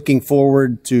 looking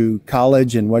forward to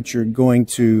college and what you're going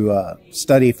to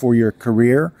study for your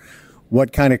career.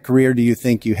 What kind of career do you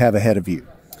think you have ahead of you?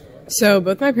 So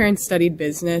both my parents studied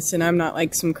business, and I'm not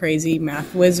like some crazy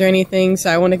math whiz or anything, so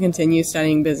I want to continue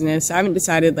studying business. I haven't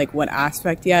decided like what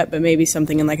aspect yet, but maybe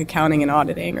something in like accounting and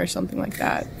auditing or something like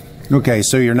that. Okay,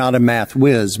 so you're not a math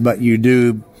whiz, but you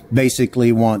do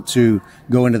basically want to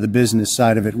go into the business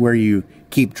side of it where you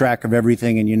keep track of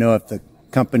everything and you know if the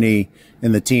company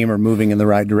and the team are moving in the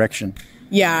right direction.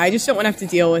 Yeah, I just don't want to have to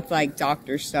deal with like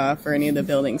doctor stuff or any of the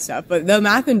building stuff, but the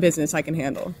math and business I can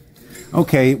handle.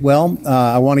 Okay, well,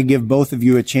 I want to give both of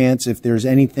you a chance. If there's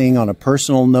anything on a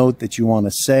personal note that you want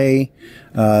to say,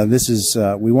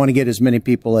 we want to get as many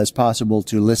people as possible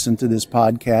to listen to this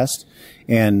podcast,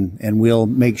 and we'll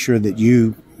make sure that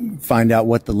you find out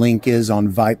what the link is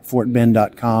on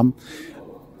vypefortbend.com.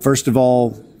 First of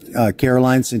all,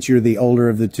 Caroline, since you're the older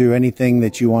of the two, anything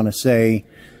that you want to say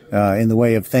in the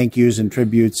way of thank yous and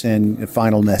tributes and a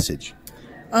final message?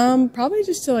 Probably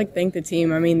just to like thank the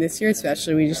team. I mean, this year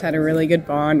especially, we just had a really good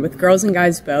bond with girls and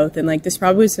guys both, and like this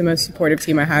probably was the most supportive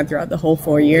team I had throughout the whole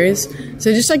 4 years.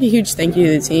 So just like a huge thank you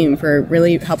to the team for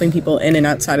really helping people in and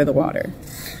outside of the water.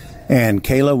 And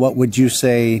Kayla, what would you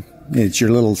say? It's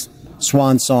your little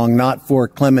swan song, not for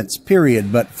Clements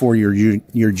period, but for your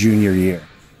junior year.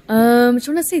 I just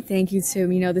want to say thank you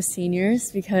to, the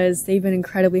seniors, because they've been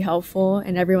incredibly helpful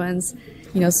in everyone's,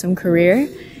 some career,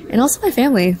 and also my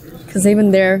family, because they've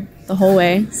been there the whole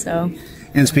way, so.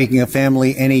 And speaking of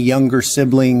family, any younger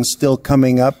siblings still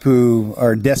coming up who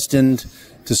are destined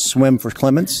to swim for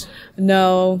Clements?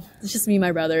 No, it's just me and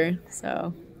my brother,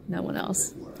 so no one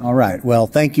else. All right. Well,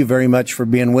 thank you very much for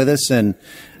being with us, and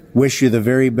wish you the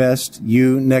very best.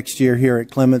 You next year here at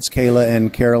Clements, Kayla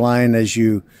and Caroline, as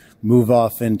you move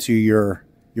off into your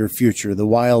future, the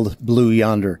wild blue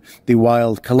yonder, the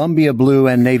wild Columbia blue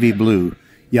and navy blue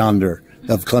yonder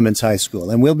of Clements High School.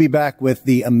 And we'll be back with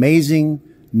the amazing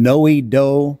Noe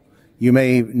Doe. You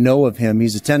may know of him.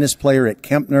 He's a tennis player at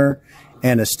Kempner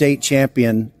and a state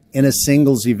champion in a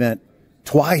singles event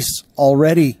twice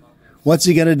already. What's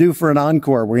he going to do for an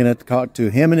encore? We're going to talk to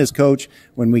him and his coach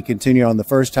when we continue on the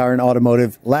First Tire and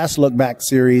Automotive Last Look Back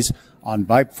series on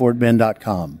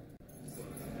VypeFortBend.com.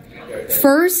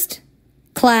 First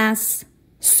class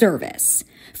service.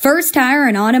 First Tire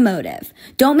and Automotive.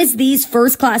 Don't miss these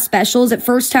first class specials at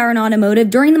First Tire and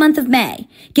Automotive during the month of May.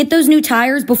 Get those new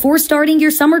tires before starting your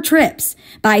summer trips.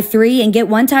 Buy 3 and get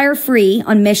 1 tire free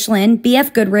on Michelin,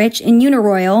 BF Goodrich, and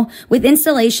Uniroyal with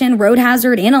installation, road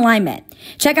hazard, and alignment.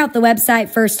 Check out the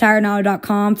website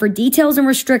firsttireandauto.com for details and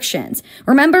restrictions.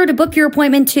 Remember to book your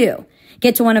appointment too.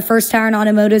 Get to one of First Tire and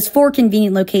Automotive's 4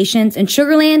 convenient locations in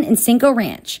Sugar Land and Cinco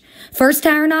Ranch.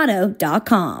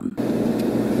 FirstTireandAuto.com.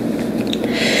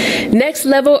 Next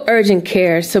Level Urgent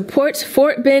Care supports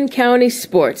Fort Bend County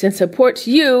sports and supports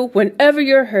you whenever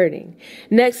you're hurting.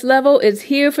 Next Level is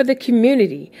here for the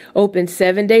community, open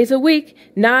 7 days a week,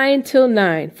 9 till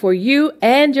 9, for you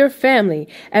and your family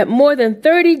at more than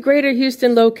 30 Greater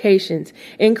Houston locations,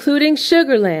 including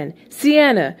Sugar Land,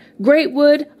 Sienna,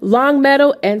 Greatwood, Long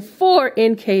Meadow, and 4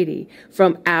 in Katy.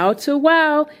 From ow to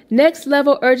wow, Next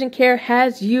Level Urgent Care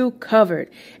has you covered.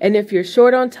 And if you're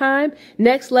short on time,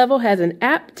 Next Level has an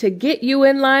app to get you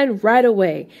in line right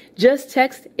away. Just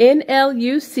text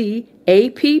NLUC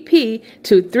APP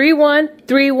to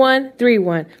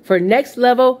 313131 for Next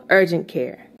Level Urgent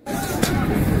Care.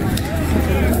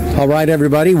 All right,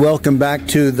 everybody, welcome back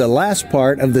to the last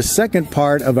part of the second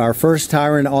part of our First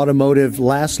Tire and Automotive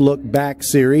Last Look Back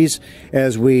series,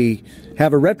 as we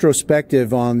have a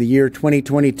retrospective on the year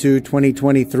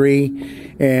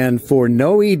 2022-2023. And for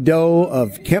Noe Doe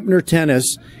of Kempner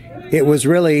Tennis, it was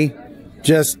really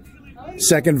just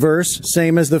second verse,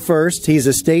 same as the first. He's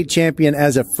a state champion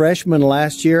as a freshman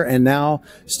last year and now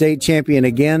state champion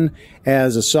again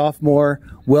as a sophomore.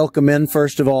 Welcome in,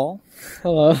 first of all.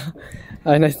 Hello.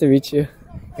 Nice to meet you.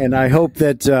 And I hope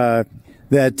that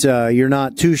you're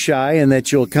not too shy and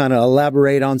that you'll kind of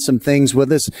elaborate on some things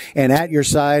with us. And at your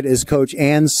side is Coach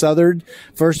Ann Southard.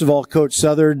 First of all, Coach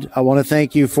Southard, I want to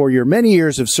thank you for your many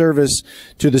years of service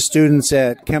to the students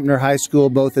at Kempner High School,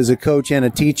 both as a coach and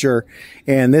a teacher.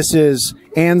 And this is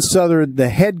Ann Southard, the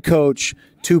head coach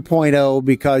 2.0,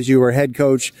 because you were head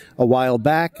coach a while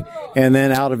back, and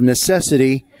then out of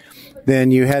necessity,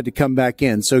 then you had to come back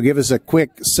in. So give us a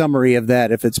quick summary of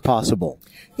that if it's possible.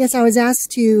 Yes, I was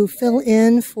asked to fill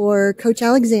in for Coach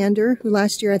Alexander, who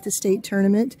last year at the state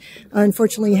tournament,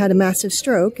 unfortunately had a massive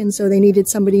stroke, and so they needed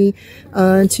somebody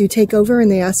to take over, and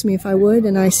they asked me if I would,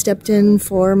 and I stepped in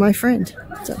for my friend.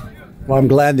 So. Well, I'm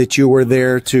glad that you were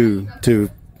there to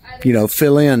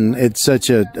fill in. It's such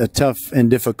a tough and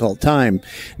difficult time.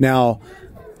 Now,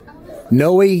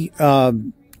 Noe,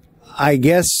 I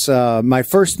guess my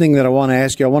first thing that I want to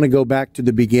ask you, I want to go back to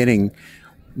the beginning.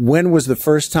 When was the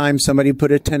first time somebody put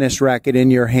a tennis racket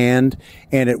in your hand,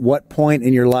 and at what point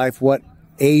in your life, what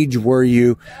age were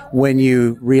you when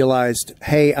you realized,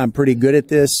 hey, I'm pretty good at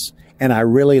this and I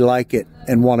really like it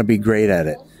and want to be great at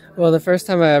it? Well, the first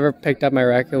time I ever picked up my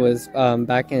racket was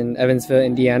back in Evansville,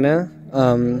 Indiana.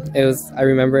 I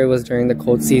remember it was during the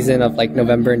cold season of like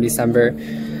November and December,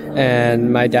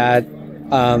 and my dad,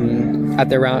 at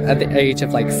the age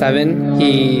of like 7,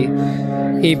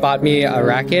 he bought me a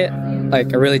racket,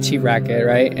 like a really cheap racket,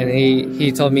 right? And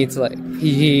he told me to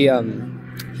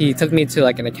he took me to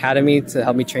like an academy to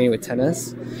help me train with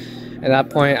tennis. At that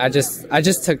point, I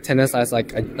just took tennis as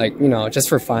like just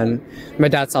for fun. My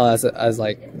dad saw it as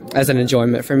an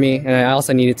enjoyment for me, and I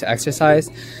also needed to exercise.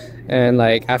 And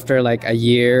like after like a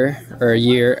year or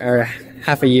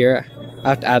half a year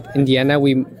at Indiana,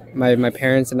 my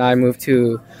parents and I moved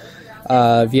to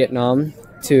Vietnam.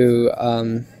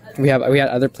 We had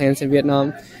other plans in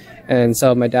Vietnam, and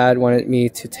so my dad wanted me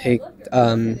to take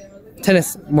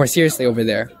tennis more seriously over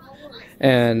there.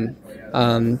 And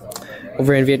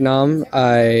over in Vietnam,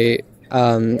 I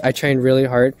trained really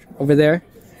hard over there.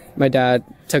 My dad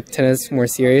took tennis more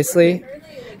seriously,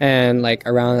 and like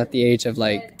around at the age of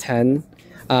like 10,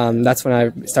 that's when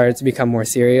I started to become more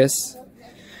serious.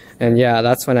 And yeah,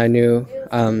 that's when I knew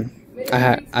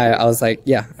I was like,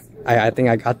 yeah, I think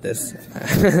I got this.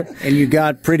 And you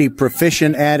got pretty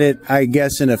proficient at it, I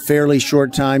guess, in a fairly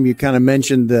short time. You kind of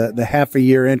mentioned the half a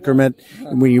year increment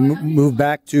when you moved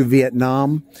back to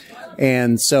Vietnam.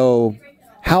 And so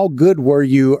how good were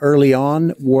you early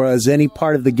on? Was any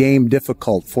part of the game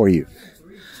difficult for you?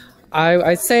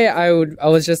 I'd say I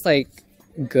was just like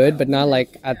good, but not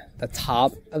like at the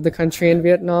top of the country in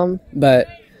Vietnam. But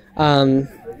I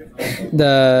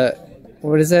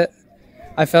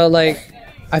felt like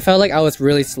I was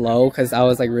really slow because I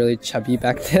was like really chubby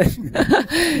back then.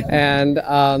 And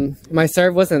my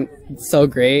serve wasn't so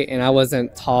great, and I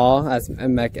wasn't tall as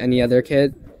like any other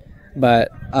kid.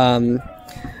 But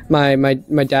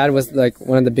my dad was like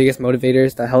one of the biggest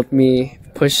motivators that helped me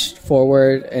push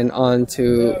forward and on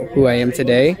to who I am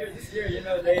today.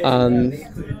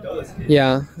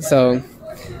 Yeah, so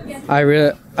I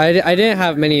didn't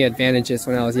have many advantages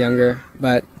when I was younger,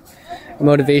 but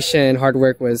motivation and hard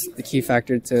work was the key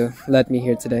factor to lead me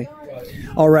here today.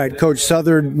 All right, Coach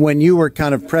Southard, when you were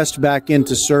kind of pressed back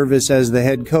into service as the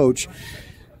head coach,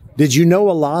 did you know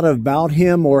a lot about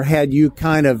him, or had you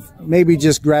kind of maybe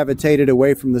just gravitated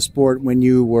away from the sport when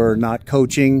you were not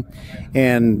coaching?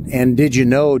 And did you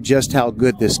know just how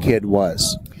good this kid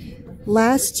was?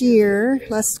 Last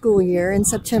school year in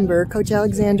September, Coach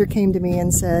Alexander came to me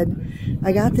and said,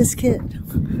 I got this kid.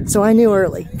 So I knew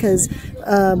early because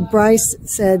Bryce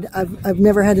said, I've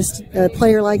never had a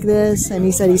player like this. And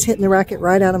he said he's hitting the racket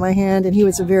right out of my hand. And he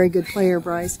was a very good player,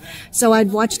 Bryce. So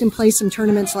I'd watched him play some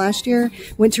tournaments last year,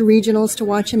 went to regionals to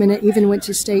watch him, and even went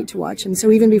to state to watch him. So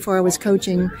even before I was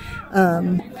coaching,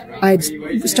 I'd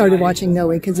started watching Noe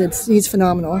because he's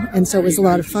phenomenal. And so it was a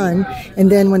lot of fun.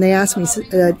 And then when they asked me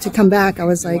to come back, I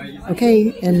was like,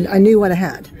 okay, and I knew what I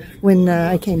had when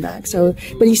I came back. So,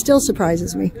 but he still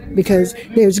surprises me because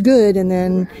it was good, and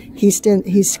then he's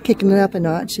kicking it up a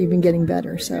notch, even getting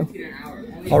better. So,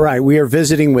 all right, we are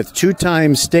visiting with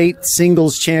two-time state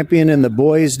singles champion in the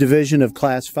boys division of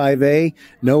Class 5A,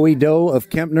 Noe Doe of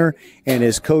Kempner, and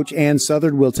his coach Ann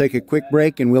Southard. We'll take a quick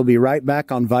break, and we'll be right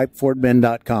back on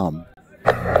VypeFortBend.com.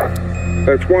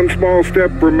 That's one small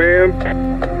step for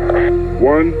man,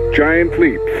 one giant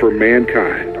leap for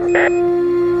mankind.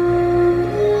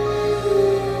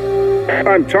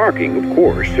 I'm talking, of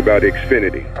course, about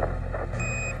Xfinity.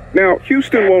 Now,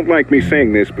 Houston won't like me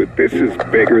saying this, but this is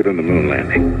bigger than the moon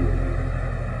landing.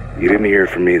 You didn't hear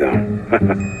from me, though.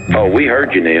 Oh, we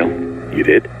heard you, Neil. You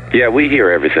did? Yeah, we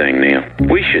hear everything, Neil.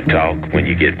 We should talk when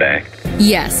you get back.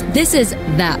 Yes, this is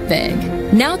that big.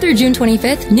 Now through June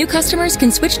 25th, new customers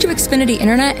can switch to Xfinity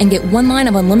Internet and get 1 line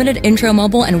of unlimited intro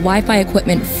mobile and Wi-Fi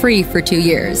equipment free for 2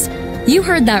 years. You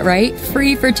heard that right,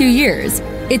 free for 2 years.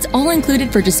 It's all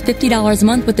included for just $50 a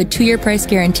month with a 2-year price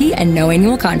guarantee and no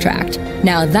annual contract.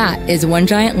 Now that is one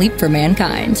giant leap for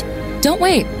mankind. Don't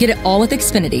wait, get it all with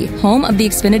Xfinity, home of the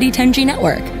Xfinity 10G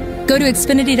network. Go to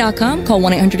Xfinity.com, call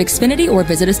 1-800-XFINITY, or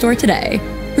visit a store today.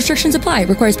 Restrictions apply.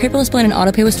 Requires paperless plan and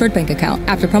auto pay with stored bank account.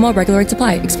 After promo, regular rates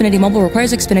apply. Xfinity Mobile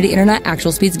requires Xfinity Internet.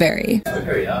 Actual speeds vary.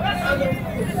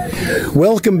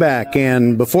 Welcome back.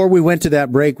 And before we went to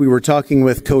that break, we were talking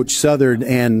with Coach Southern,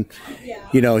 and,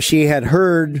 she had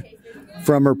heard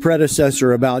from her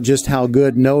predecessor about just how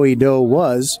good Noe Doe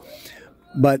was.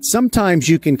 But sometimes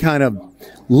you can kind of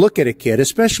look at a kid,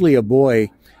 especially a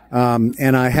boy,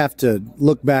 and I have to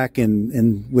look back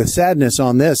and with sadness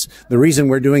on this. The reason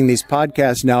we're doing these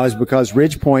podcasts now is because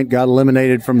Ridge Point got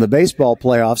eliminated from the baseball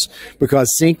playoffs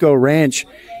because Cinco Ranch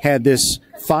had this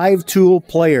 5-tool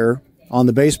player on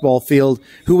the baseball field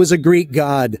who was a Greek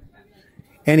god.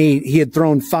 And he had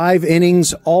thrown 5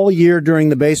 innings all year during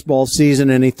the baseball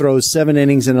season, and he throws 7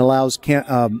 innings and allows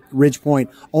Ridge Point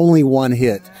only 1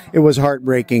 hit. It was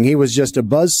heartbreaking. He was just a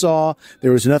buzzsaw.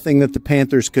 There was nothing that the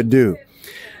Panthers could do.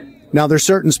 Now, there's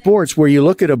certain sports where you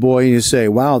look at a boy and you say,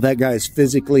 wow, that guy is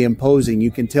physically imposing.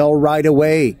 You can tell right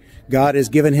away God has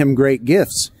given him great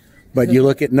gifts. But you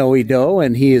look at Noe Doe,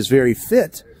 and he is very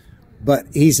fit. But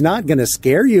he's not going to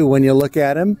scare you when you look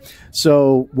at him.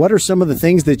 So what are some of the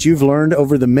things that you've learned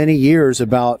over the many years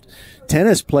about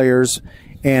tennis players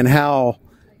and how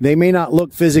they may not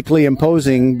look physically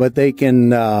imposing, but they can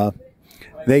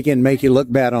make you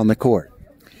look bad on the court?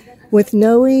 With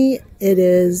Noe, it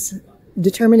is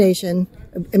determination.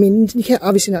 I mean, you can't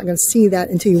obviously not going to see that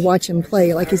until you watch him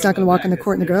play. Like, he's not going to walk on the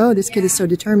court and go, oh, this kid is so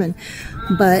determined.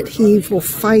 But he will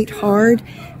fight hard.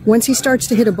 Once he starts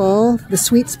to hit a ball, the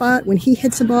sweet spot, when he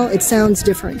hits a ball, it sounds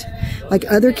different. Like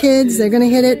other kids, they're going to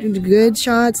hit it, good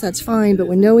shots, that's fine. But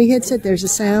when Noe hits it, there's a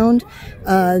sound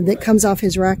that comes off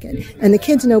his racket. And the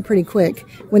kids know pretty quick.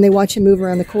 When they watch him move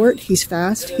around the court, he's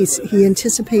fast. He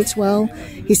anticipates well.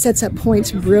 He sets up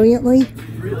points brilliantly.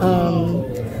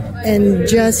 And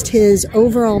just his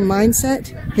overall mindset,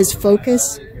 his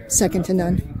focus, second to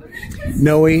none.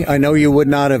 Noe, I know you would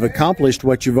not have accomplished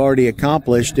what you've already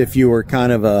accomplished if you were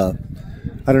kind of a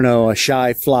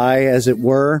shy fly, as it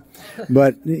were.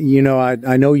 But,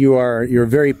 I know you're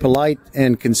very polite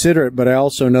and considerate, but I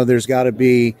also know there's got to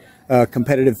be a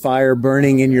competitive fire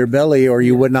burning in your belly, or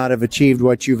you would not have achieved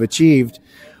what you've achieved.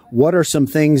 What are some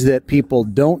things that people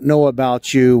don't know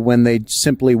about you when they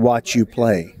simply watch you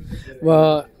play?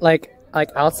 Well, like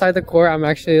outside the court, I'm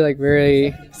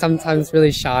actually sometimes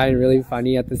really shy and really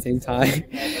funny at the same time.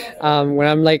 When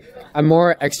I'm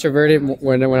more extroverted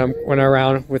when I'm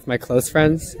around with my close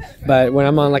friends, but when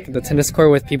I'm on the tennis court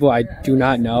with people I do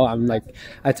not know,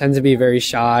 I tend to be very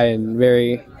shy and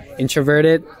very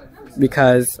introverted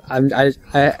because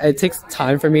it takes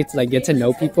time for me to get to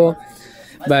know people.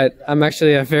 But I'm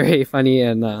actually a very funny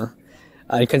and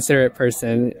considerate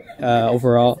person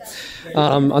overall.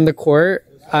 On the court,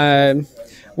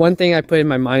 one thing I put in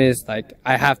my mind is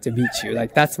I have to beat you.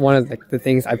 That's one of the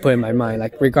things I put in my mind.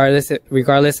 Regardless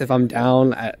if I'm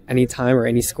down at any time or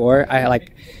any score, I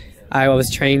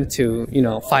was trained to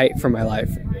fight for my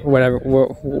life, whatever,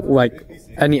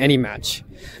 any match.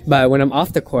 But when I'm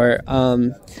off the court, I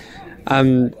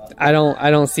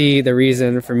don't see the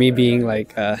reason for me being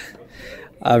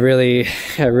a really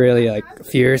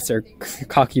fierce or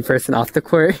cocky person off the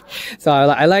court. So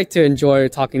I like to enjoy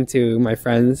talking to my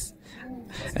friends,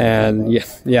 and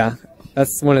yeah,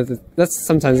 that's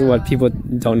sometimes what people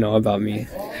don't know about me.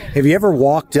 Have you ever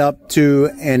walked up to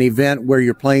an event where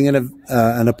you're playing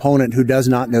an opponent who does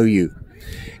not know you,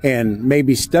 and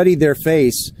maybe studied their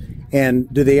face?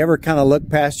 And do they ever kind of look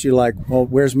past you like, well,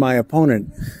 where's my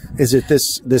opponent? Is it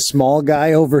this small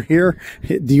guy over here?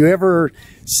 Do you ever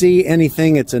see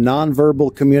anything? It's a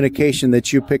nonverbal communication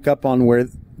that you pick up on where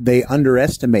they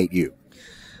underestimate you.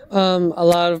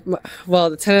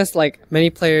 The tennis, many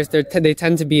players, they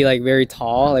tend to be very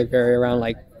tall, very around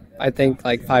I think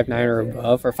 5'9" or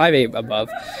above, or 5'8" above.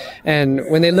 And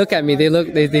when they look at me, they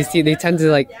tend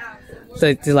to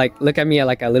look at me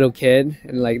like a little kid,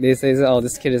 and they say, oh,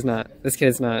 this kid is not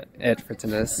it for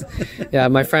tennis. Yeah,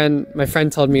 my friend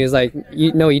told me,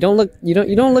 you don't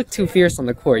look too fierce on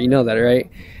the court, you know that,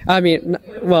 right? I mean,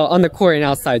 well, on the court and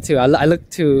outside too. I look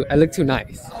too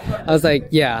nice. I was like,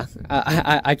 yeah,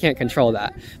 I can't control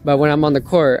that. But when I'm on the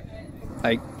court,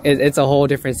 it's a whole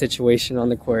different situation on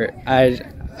the court.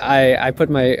 I put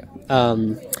my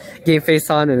game face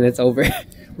on and it's over.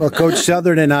 Well, Coach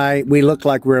Southern and I, we look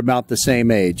like we're about the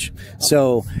same age.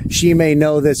 So she may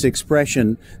know this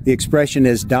expression. The expression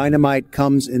is dynamite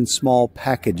comes in small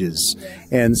packages.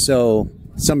 And so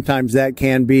sometimes that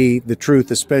can be the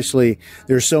truth, especially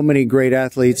there's so many great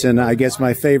athletes. And I guess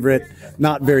my favorite,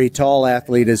 not very tall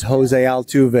athlete is Jose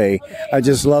Altuve. I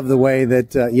just love the way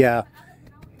that,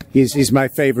 He's my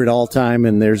favorite all time,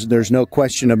 and there's no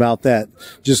question about that.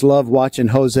 Just love watching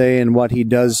Jose and what he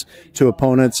does to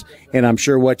opponents, and I'm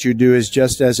sure what you do is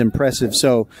just as impressive.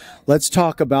 So let's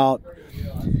talk about,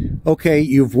 okay,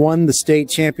 you've won the state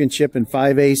championship in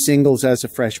 5A singles as a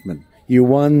freshman. You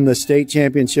won the state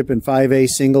championship in 5A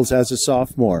singles as a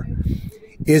sophomore.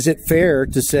 Is it fair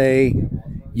to say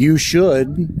you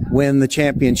should win the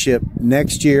championship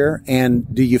next year,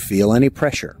 and do you feel any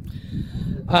pressure?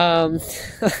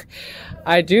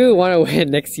 I do want to win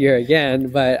next year again,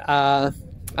 but I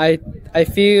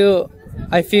feel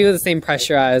the same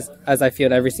pressure as I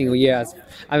feel every single year.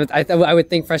 I would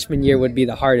think freshman year would be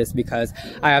the hardest because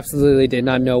I absolutely did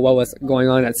not know what was going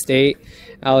on at state.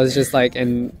 I was just like,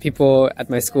 and people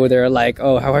at my school, they were like,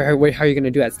 oh, how are you going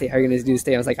to do at state? How are you going to do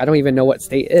state? I was like, I don't even know what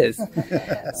state is.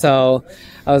 So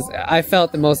I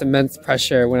felt the most immense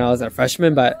pressure when I was a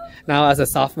freshman, but now as a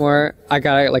sophomore, I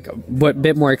got like a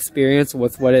bit more experience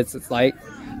with what it's like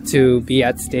to be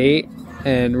at state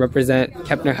and represent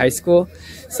Kempner High School.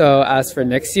 So as for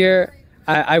next year,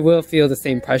 I will feel the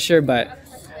same pressure, but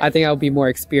I think I'll be more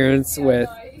experienced with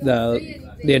the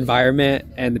environment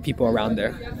and the people around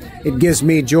there. It gives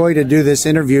me joy to do this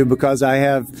interview because I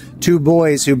have two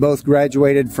boys who both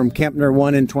graduated from Kempner,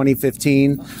 one in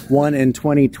 2015, one in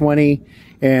 2020.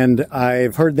 And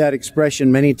I've heard that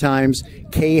expression many times,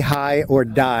 K-high or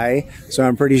die. So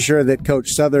I'm pretty sure that Coach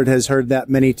Southard has heard that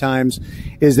many times.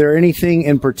 Is there anything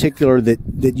in particular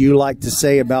that you like to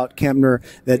say about Kempner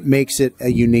that makes it a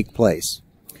unique place?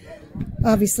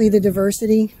 Obviously, the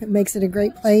diversity, it makes it a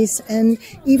great place. And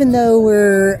even though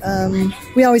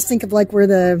we always think of like we're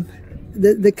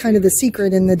the kind of the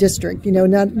secret in the district, you know,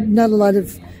 not a lot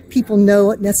of people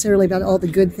know necessarily about all the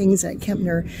good things at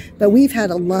Kempner, but we've had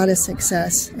a lot of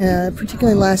success,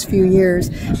 particularly in the last few years,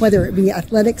 whether it be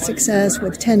athletic success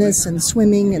with tennis and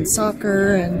swimming and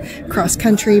soccer and cross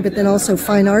country, but then also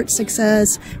fine arts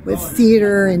success with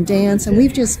theater and dance. And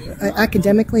we've just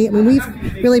academically, I mean, we've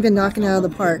really been knocking it out of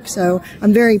the park. So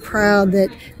I'm very proud that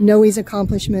Noe's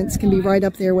accomplishments can be right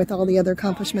up there with all the other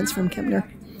accomplishments from Kempner.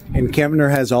 And Kempner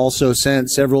has also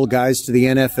sent several guys to the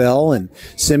NFL, and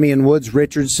Simeon Woods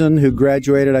Richardson, who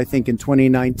graduated, I think, in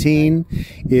 2019,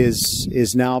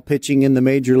 is now pitching in the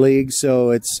major leagues.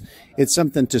 So it's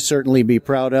something to certainly be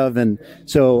proud of. And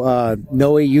so,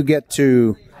 Noe, you get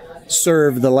to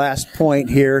serve the last point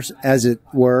here, as it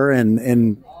were.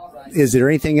 And is there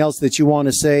anything else that you want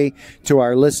to say to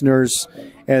our listeners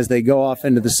as they go off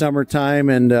into the summertime,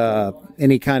 and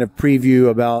any kind of preview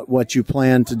about what you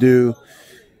plan to do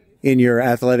in your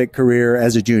athletic career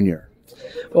as a junior?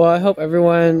 Well, I hope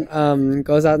everyone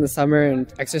goes out in the summer and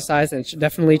exercise, and should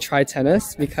definitely try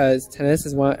tennis, because tennis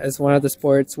is one of the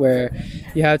sports where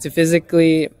you have to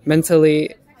physically,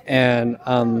 mentally, and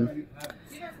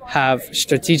have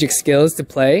strategic skills to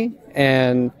play.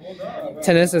 And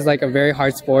tennis is like a very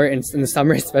hard sport in the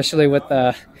summer, especially with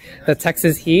the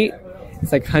Texas heat.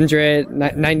 It's like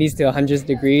 90s to 100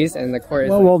 degrees, and the court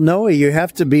is... Well, Noe, you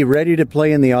have to be ready to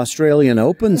play in the Australian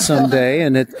Open someday,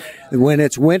 and when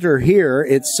it's winter here,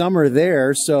 it's summer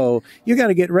there, so you got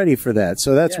to get ready for that.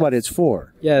 So that's what it's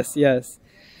for. Yes.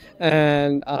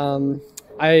 And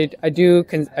I do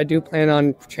plan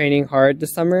on training hard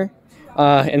this summer,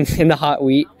 in the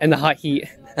hot heat.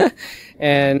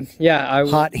 And yeah,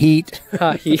 hot heat.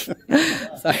 Sorry,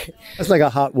 that's like a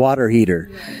hot water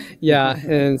heater. Yeah,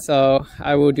 and so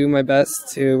I will do my best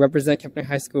to represent Kempner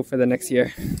High School for the next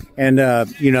year. And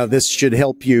this should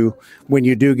help you when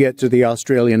you do get to the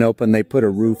Australian Open. They put a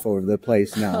roof over the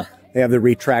place now. They have the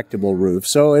retractable roof,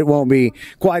 so it won't be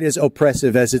quite as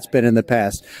oppressive as it's been in the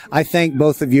past. I thank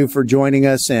both of you for joining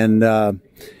us, and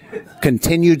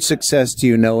continued success to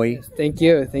you, Noe. Thank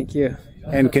you.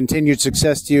 And continued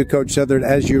success to you, Coach Southard,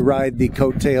 as you ride the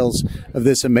coattails of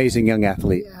this amazing young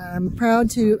athlete. Yeah, I'm proud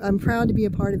to be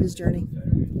a part of his journey.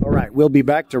 All right, we'll be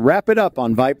back to wrap it up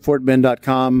on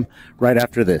VypeFortBend.com right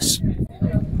after this.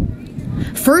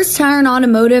 First Tire and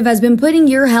Automotive has been putting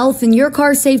your health and your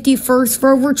car safety first for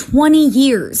over 20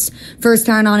 years. First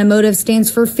Tire and Automotive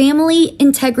stands for family,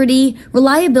 integrity,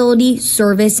 reliability,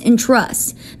 service, and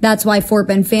trust. That's why Fort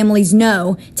Bend families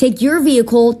know take your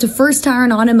vehicle to First Tire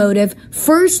and Automotive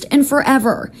first and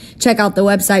forever. Check out the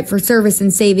website for service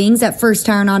and savings at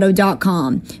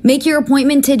firsttireandauto.com. Make your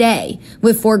appointment today.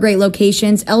 With 4 great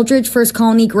locations, Eldridge, First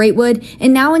Colony, Greatwood,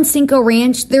 and now in Cinco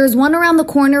Ranch, there's one around the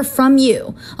corner from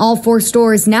you. All 4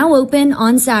 stores now open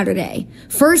on Saturday.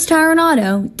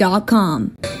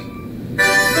 FirstTireandAuto.com.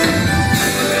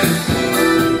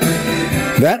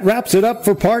 That wraps it up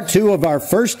for part 2 of our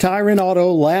First Tire and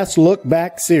Auto Last Look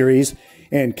Back series.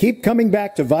 And keep coming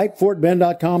back to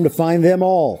VypeFortBend.com to find them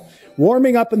all.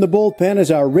 Warming up in the bullpen is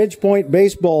our Ridgepoint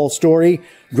baseball story,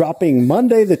 dropping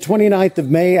Monday the 29th of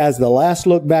May as the Last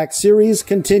Look Back series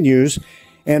continues.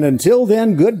 And until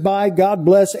then, goodbye, God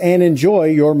bless, and enjoy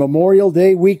your Memorial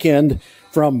Day weekend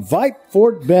from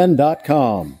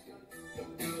VypeFortBend.com.